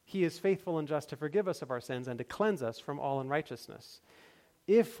sins, he is faithful and just to forgive us of our sins and to cleanse us from all unrighteousness.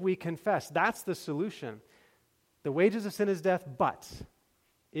 If we confess, that's the solution. The wages of sin is death, but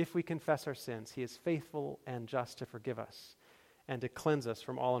if we confess our sins, he is faithful and just to forgive us and to cleanse us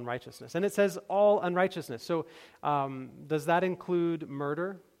from all unrighteousness. And it says all unrighteousness. So does that include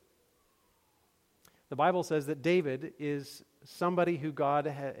murder? The Bible says that David is somebody who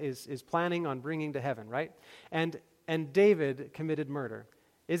God is planning on bringing to heaven, right? And David committed murder.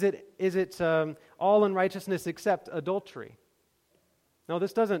 Is it all unrighteousness except adultery? No,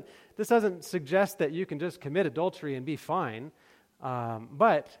 this doesn't suggest that you can just commit adultery and be fine.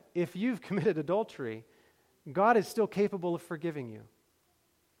 But if you've committed adultery, God is still capable of forgiving you.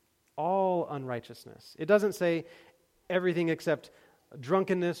 All unrighteousness. It doesn't say everything except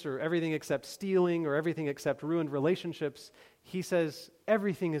drunkenness or everything except stealing or everything except ruined relationships. He says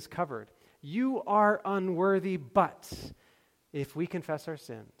everything is covered. You are unworthy, but if we confess our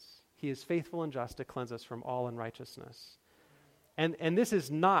sins, he is faithful and just to cleanse us from all unrighteousness. And this is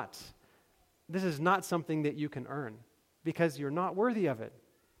not something that you can earn because you're not worthy of it.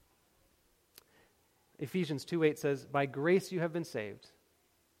 Ephesians 2:8 says, by grace you have been saved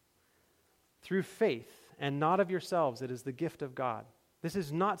through faith and not of yourselves. It is the gift of God. This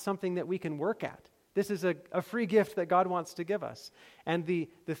is not something that we can work at. This is a free gift that God wants to give us. And the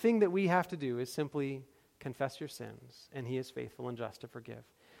thing that we have to do is simply confess your sins, and he is faithful and just to forgive.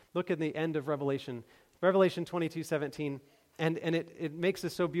 Look at the end of Revelation 22:17, and it makes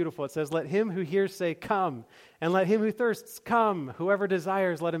this so beautiful. It says, let him who hears say, come, and let him who thirsts come. Whoever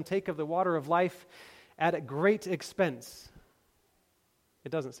desires, let him take of the water of life at a great expense.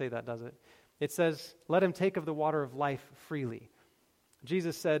 It doesn't say that, does it? It says, let him take of the water of life freely.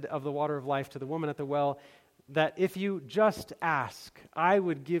 Jesus said of the water of life to the woman at the well, that if you just ask, I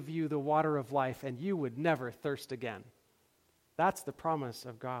would give you the water of life and you would never thirst again. That's the promise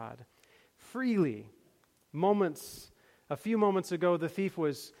of God. Freely. A few moments ago, the thief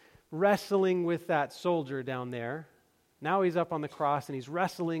was wrestling with that soldier down there. Now he's up on the cross and he's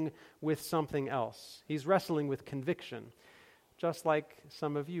wrestling with something else. He's wrestling with conviction, just like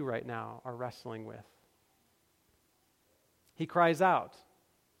some of you right now are wrestling with. He cries out,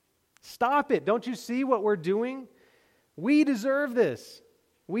 stop it! Don't you see what we're doing? We deserve this.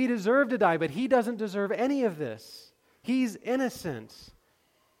 We deserve to die, but he doesn't deserve any of this. He's innocent.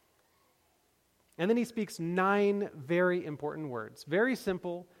 And then he speaks 9 very important words. Very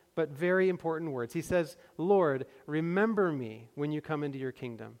simple, but very important words. He says, Lord, remember me when you come into your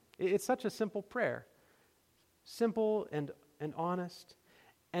kingdom. It's such a simple prayer. Simple and honest.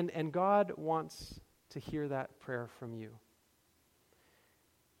 And God wants to hear that prayer from you.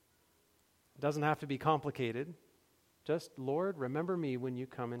 It doesn't have to be complicated. Just, Lord, remember me when you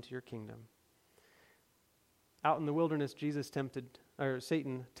come into your kingdom. Out in the wilderness,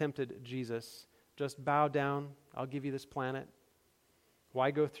 Satan tempted Jesus. Just bow down, I'll give you this planet. Why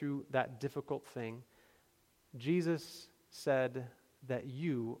go through that difficult thing? Jesus said that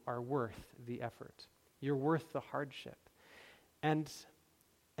you are worth the effort. You're worth the hardship. And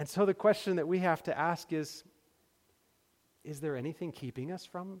so the question that we have to ask is there anything keeping us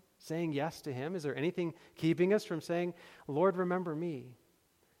from saying yes to him? Is there anything keeping us from saying, Lord, remember me.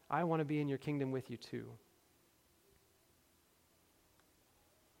 I want to be in your kingdom with you too.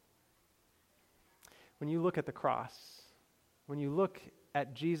 When you look at the cross, when you look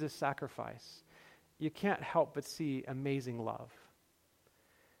at Jesus' sacrifice, you can't help but see amazing love.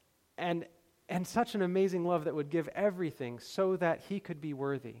 And such an amazing love that would give everything so that he could be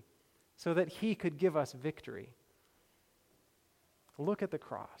worthy, so that he could give us victory. Look at the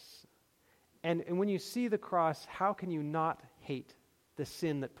cross. And when you see the cross, how can you not hate the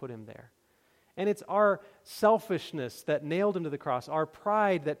sin that put him there? And it's our selfishness that nailed him to the cross, our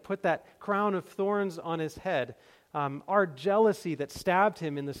pride that put that crown of thorns on his head, our jealousy that stabbed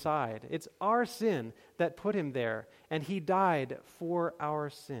him in the side. It's our sin that put him there, and he died for our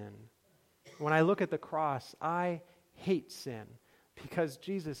sin. When I look at the cross, I hate sin because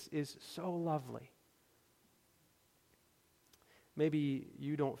Jesus is so lovely. Maybe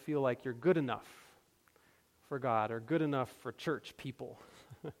you don't feel like you're good enough for God or good enough for church people.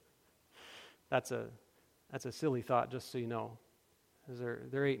 That's a silly thought, just so you know.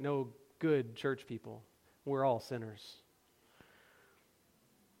 There ain't no good church people. We're all sinners.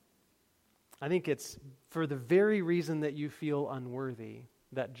 I think it's for the very reason that you feel unworthy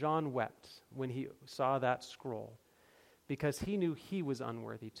that John wept when he saw that scroll, because he knew he was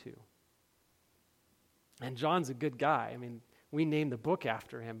unworthy too. And John's a good guy. I mean, we named the book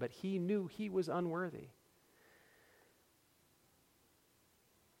after him, but he knew he was unworthy.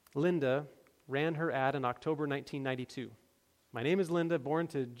 Linda ran her ad in October 1992. My name is Linda, born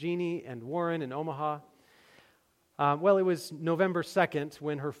to Jeannie and Warren in Omaha. It was November 2nd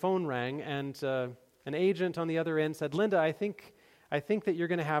when her phone rang, and an agent on the other end said, Linda, I think that you're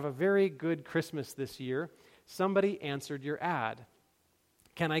going to have a very good Christmas this year. Somebody answered your ad.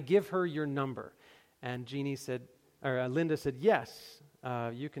 Can I give her your number? And Linda said, yes,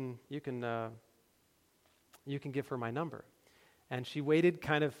 you can give her my number. And she waited,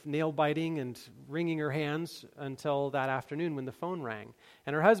 kind of nail-biting and wringing her hands until that afternoon when the phone rang.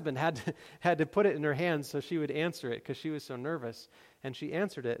 And her husband had to put it in her hands so she would answer it because she was so nervous. And she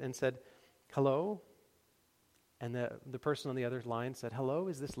answered it and said, hello? And the person on the other line said, hello,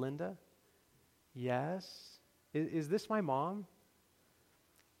 is this Linda? Yes. Is this my mom?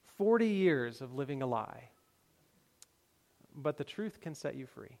 40 years of living a lie. But the truth can set you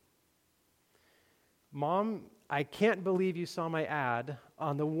free. Mom, I can't believe you saw my ad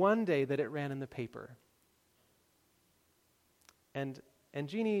on the one day that it ran in the paper. And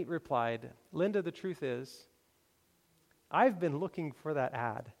Jeannie replied, Linda, the truth is, I've been looking for that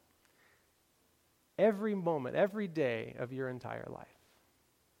ad every moment, every day of your entire life.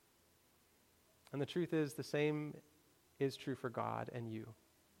 And the truth is, the same is true for God and you.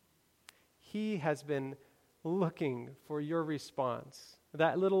 He has been looking for your response.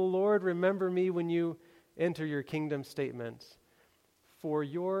 That little Lord, remember me when you enter your kingdom statement for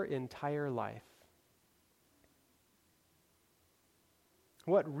your entire life.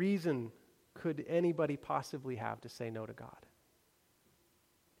 What reason could anybody possibly have to say no to God?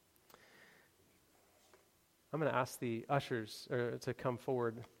 I'm going to ask the ushers to come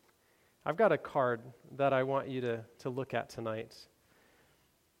forward. I've got a card that I want you to look at tonight.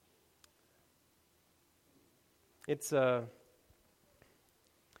 It's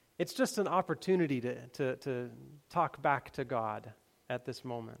just an opportunity to talk back to God at this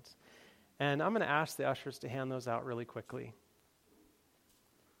moment. And I'm going to ask the ushers to hand those out really quickly.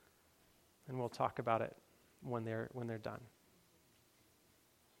 And we'll talk about it when they're done.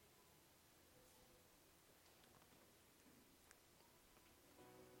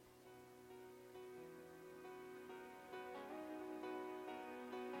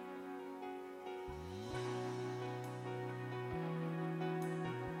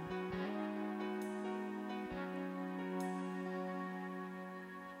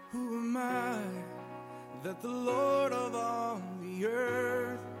 Who am I that the Lord of all the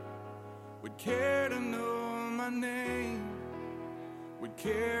earth would care to know my name, would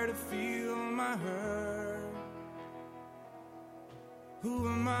care to feel my hurt? Who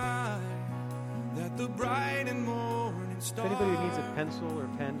am I that the bright and morning star If anybody needs a pencil or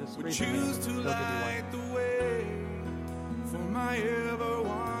pen, just would raise your hand. choose to They'll give you light one. the way for my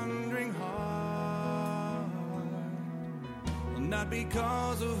ever-wandering heart? Not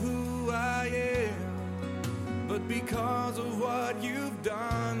because of who I am, but because of what you've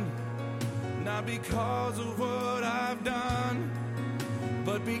done. Not because of what I've done,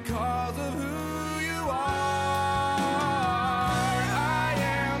 but because of who you are. I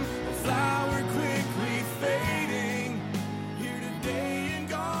am a flower quickly fading, here today and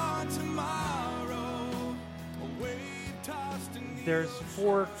gone tomorrow, a wave tossed in the There's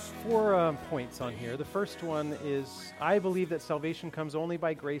four points on here. The first one is, I believe that salvation comes only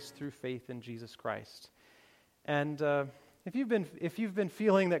by grace through faith in Jesus Christ. And if you've been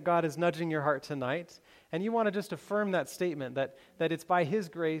feeling that God is nudging your heart tonight, and you want to just affirm that statement that it's by His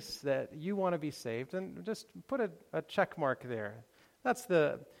grace that you want to be saved, then just put a check mark there. That's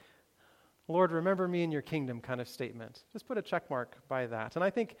the Lord, remember me in your kingdom kind of statement. Just put a check mark by that. And I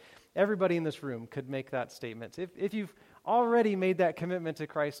think everybody in this room could make that statement. If you've already made that commitment to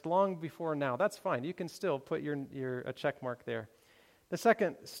Christ long before now, that's fine. You can still put a check mark there. The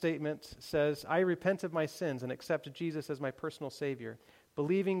second statement says, I repent of my sins and accept Jesus as my personal Savior,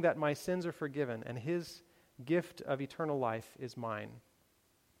 believing that my sins are forgiven and His gift of eternal life is mine.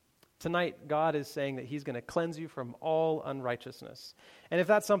 Tonight, God is saying that He's going to cleanse you from all unrighteousness. And if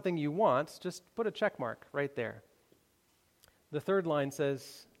that's something you want, just put a check mark right there. The third line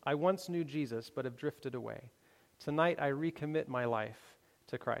says, I once knew Jesus, but have drifted away. Tonight, I recommit my life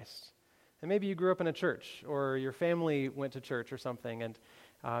to Christ. And maybe you grew up in a church, or your family went to church or something, and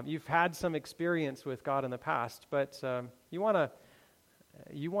you've had some experience with God in the past, but you want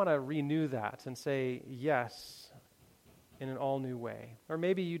to renew that and say yes in an all-new way. Or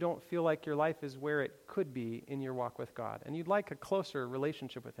maybe you don't feel like your life is where it could be in your walk with God, and you'd like a closer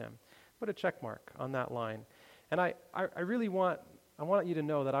relationship with Him. Put a check mark on that line. And I really want you to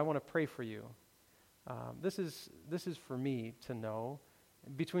know that I want to pray for you. This is for me to know.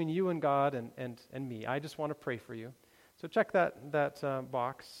 Between you and God and me, I just want to pray for you. So check that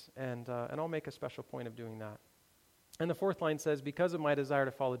box, and I'll make a special point of doing that. And the fourth line says, because of my desire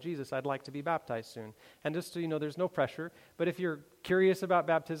to follow Jesus, I'd like to be baptized soon. And just so you know, there's no pressure, but if you're curious about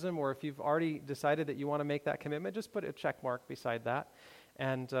baptism, or if you've already decided that you want to make that commitment, just put a check mark beside that,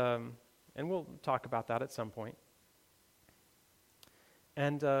 and we'll talk about that at some point.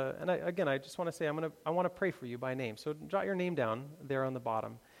 And I just want to say I want to pray for you by name. So jot your name down there on the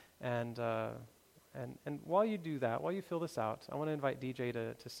bottom, and while you do that, while you fill this out, I want to invite DJ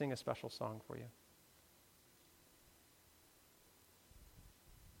to sing a special song for you.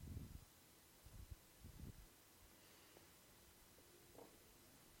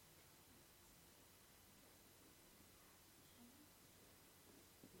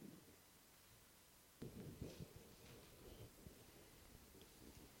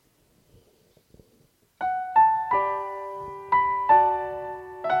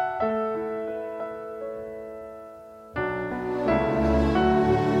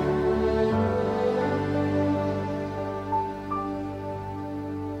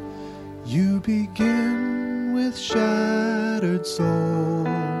 You begin with shattered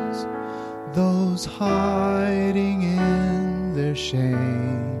souls, those hiding in their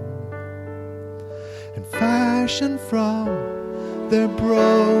shame, and fashion from their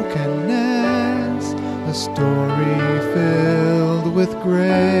brokenness a story filled with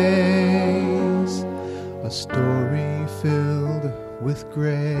grace, a story filled with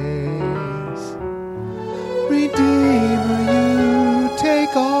grace. Redeemer, you take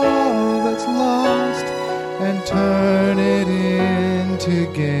take all that's lost and turn it into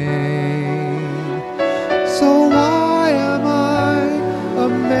gain. So why am I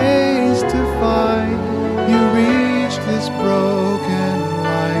amazed to find you reached this broken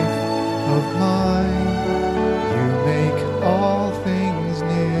life of mine? You make all things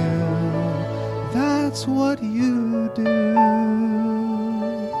new. That's what you do,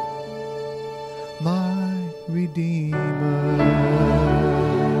 my Redeemer.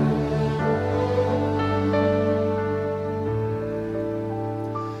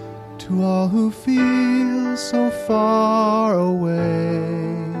 To all who feel so far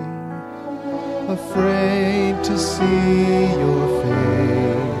away, afraid to see your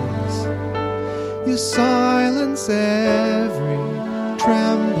face, you silence every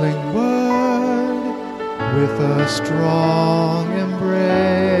trembling word with a strong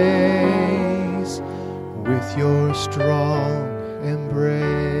embrace, with your strong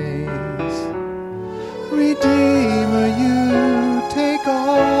embrace. Redeemer, you take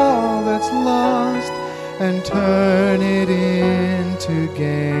all that's lost and turn it into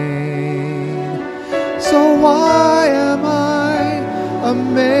gain. So why am I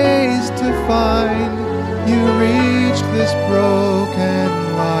amazed to find you reached this broken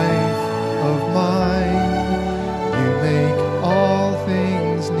life of mine? You make all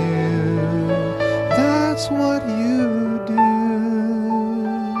things new. That's what you do,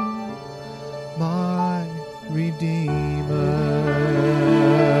 my Redeemer.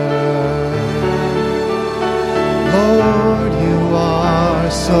 Lord, you are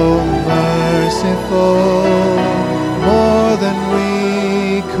so merciful, more than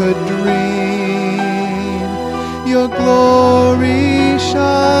we could dream. Your glory shines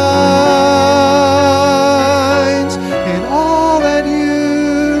in all that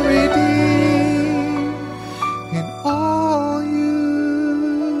you redeem, in all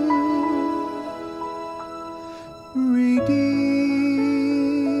you redeem.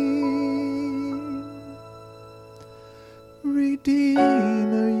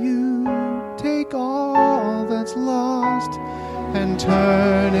 Redeemer, you take all that's lost and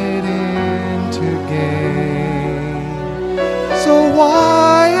turn it into gain. So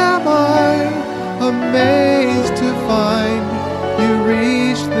why am I amazed to find you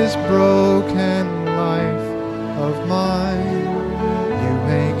reached this broken life of mine? You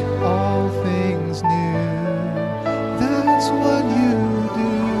make all things new. That's what you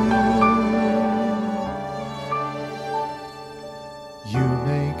do. You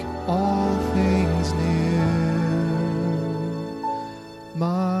make all things new,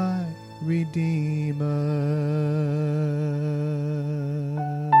 my Redeemer.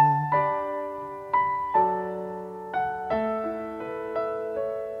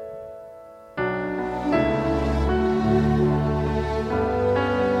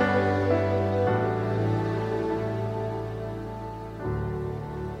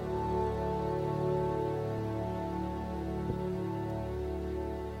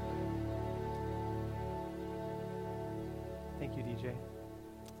 Thank you, DJ.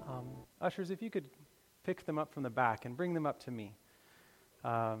 Ushers, if you could pick them up from the back and bring them up to me.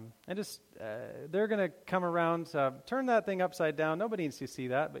 And just, they're going to come around, turn that thing upside down. Nobody needs to see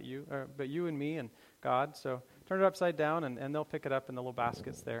that but you and me and God. So turn it upside down, and they'll pick it up in the little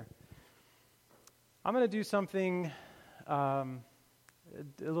baskets there. I'm going to do something a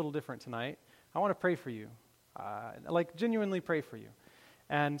little different tonight. I want to pray for you, like genuinely pray for you.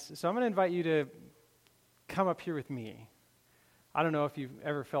 And so I'm going to invite you to come up here with me. I don't know if you've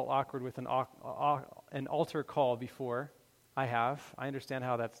ever felt awkward with an altar call before. I have. I understand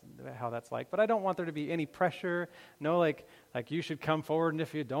how that's like, but I don't want there to be any pressure. No, like you should come forward, and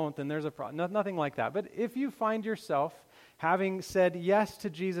if you don't, then there's a problem. Nothing like that. But if you find yourself having said yes to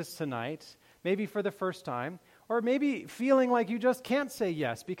Jesus tonight, maybe for the first time, or maybe feeling like you just can't say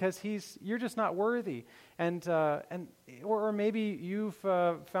yes because you're just not worthy, or maybe you've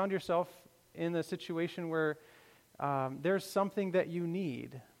found yourself in a situation where there's something that you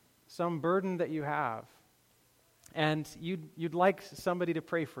need, some burden that you have, and you'd like somebody to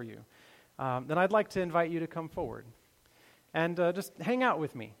pray for you, then I'd like to invite you to come forward and just hang out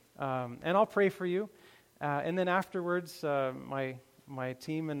with me, and I'll pray for you, and then afterwards my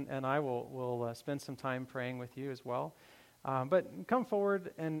team and I will spend some time praying with you as well, but come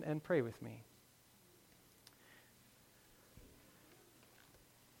forward and pray with me.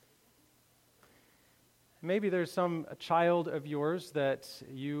 Maybe there's some child of yours that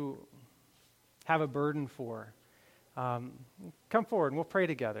you have a burden for. Come forward and we'll pray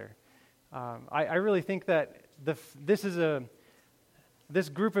together. I really think that this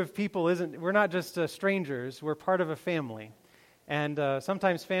group of people we're not just strangers, we're part of a family. And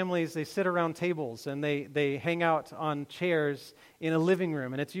sometimes families, they sit around tables and they hang out on chairs in a living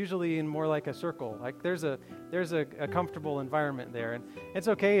room, and it's usually in more like a circle. Like there's a comfortable environment there, and it's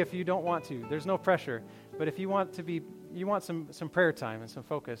okay if you don't want to. There's no pressure. But if you want some prayer time and some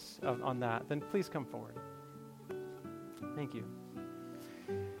focus on that, then please come forward. Thank you.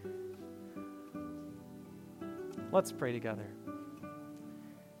 Let's pray together.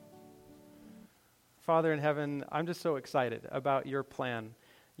 Father in heaven, I'm just so excited about your plan.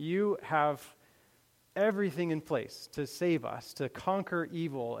 You have everything in place to save us, to conquer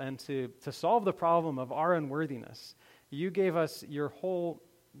evil, and to solve the problem of our unworthiness. You gave us all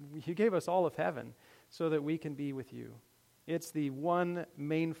of heaven so that we can be with you. It's the one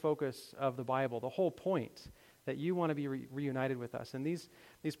main focus of the Bible, the whole point, that you want to be reunited with us. And these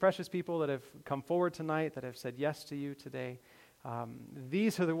precious people that have come forward tonight, that have said yes to you today,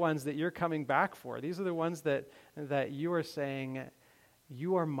 these are the ones that you're coming back for. These are the ones that you are saying,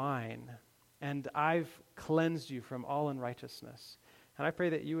 you are mine, and I've cleansed you from all unrighteousness. And I pray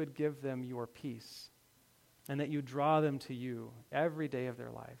that you would give them your peace, and that you draw them to you every day of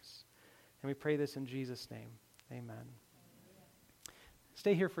their lives. And we pray this in Jesus' name. Amen.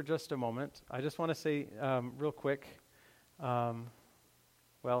 Stay here for just a moment. I just want to say real quick, go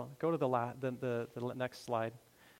to the next slide.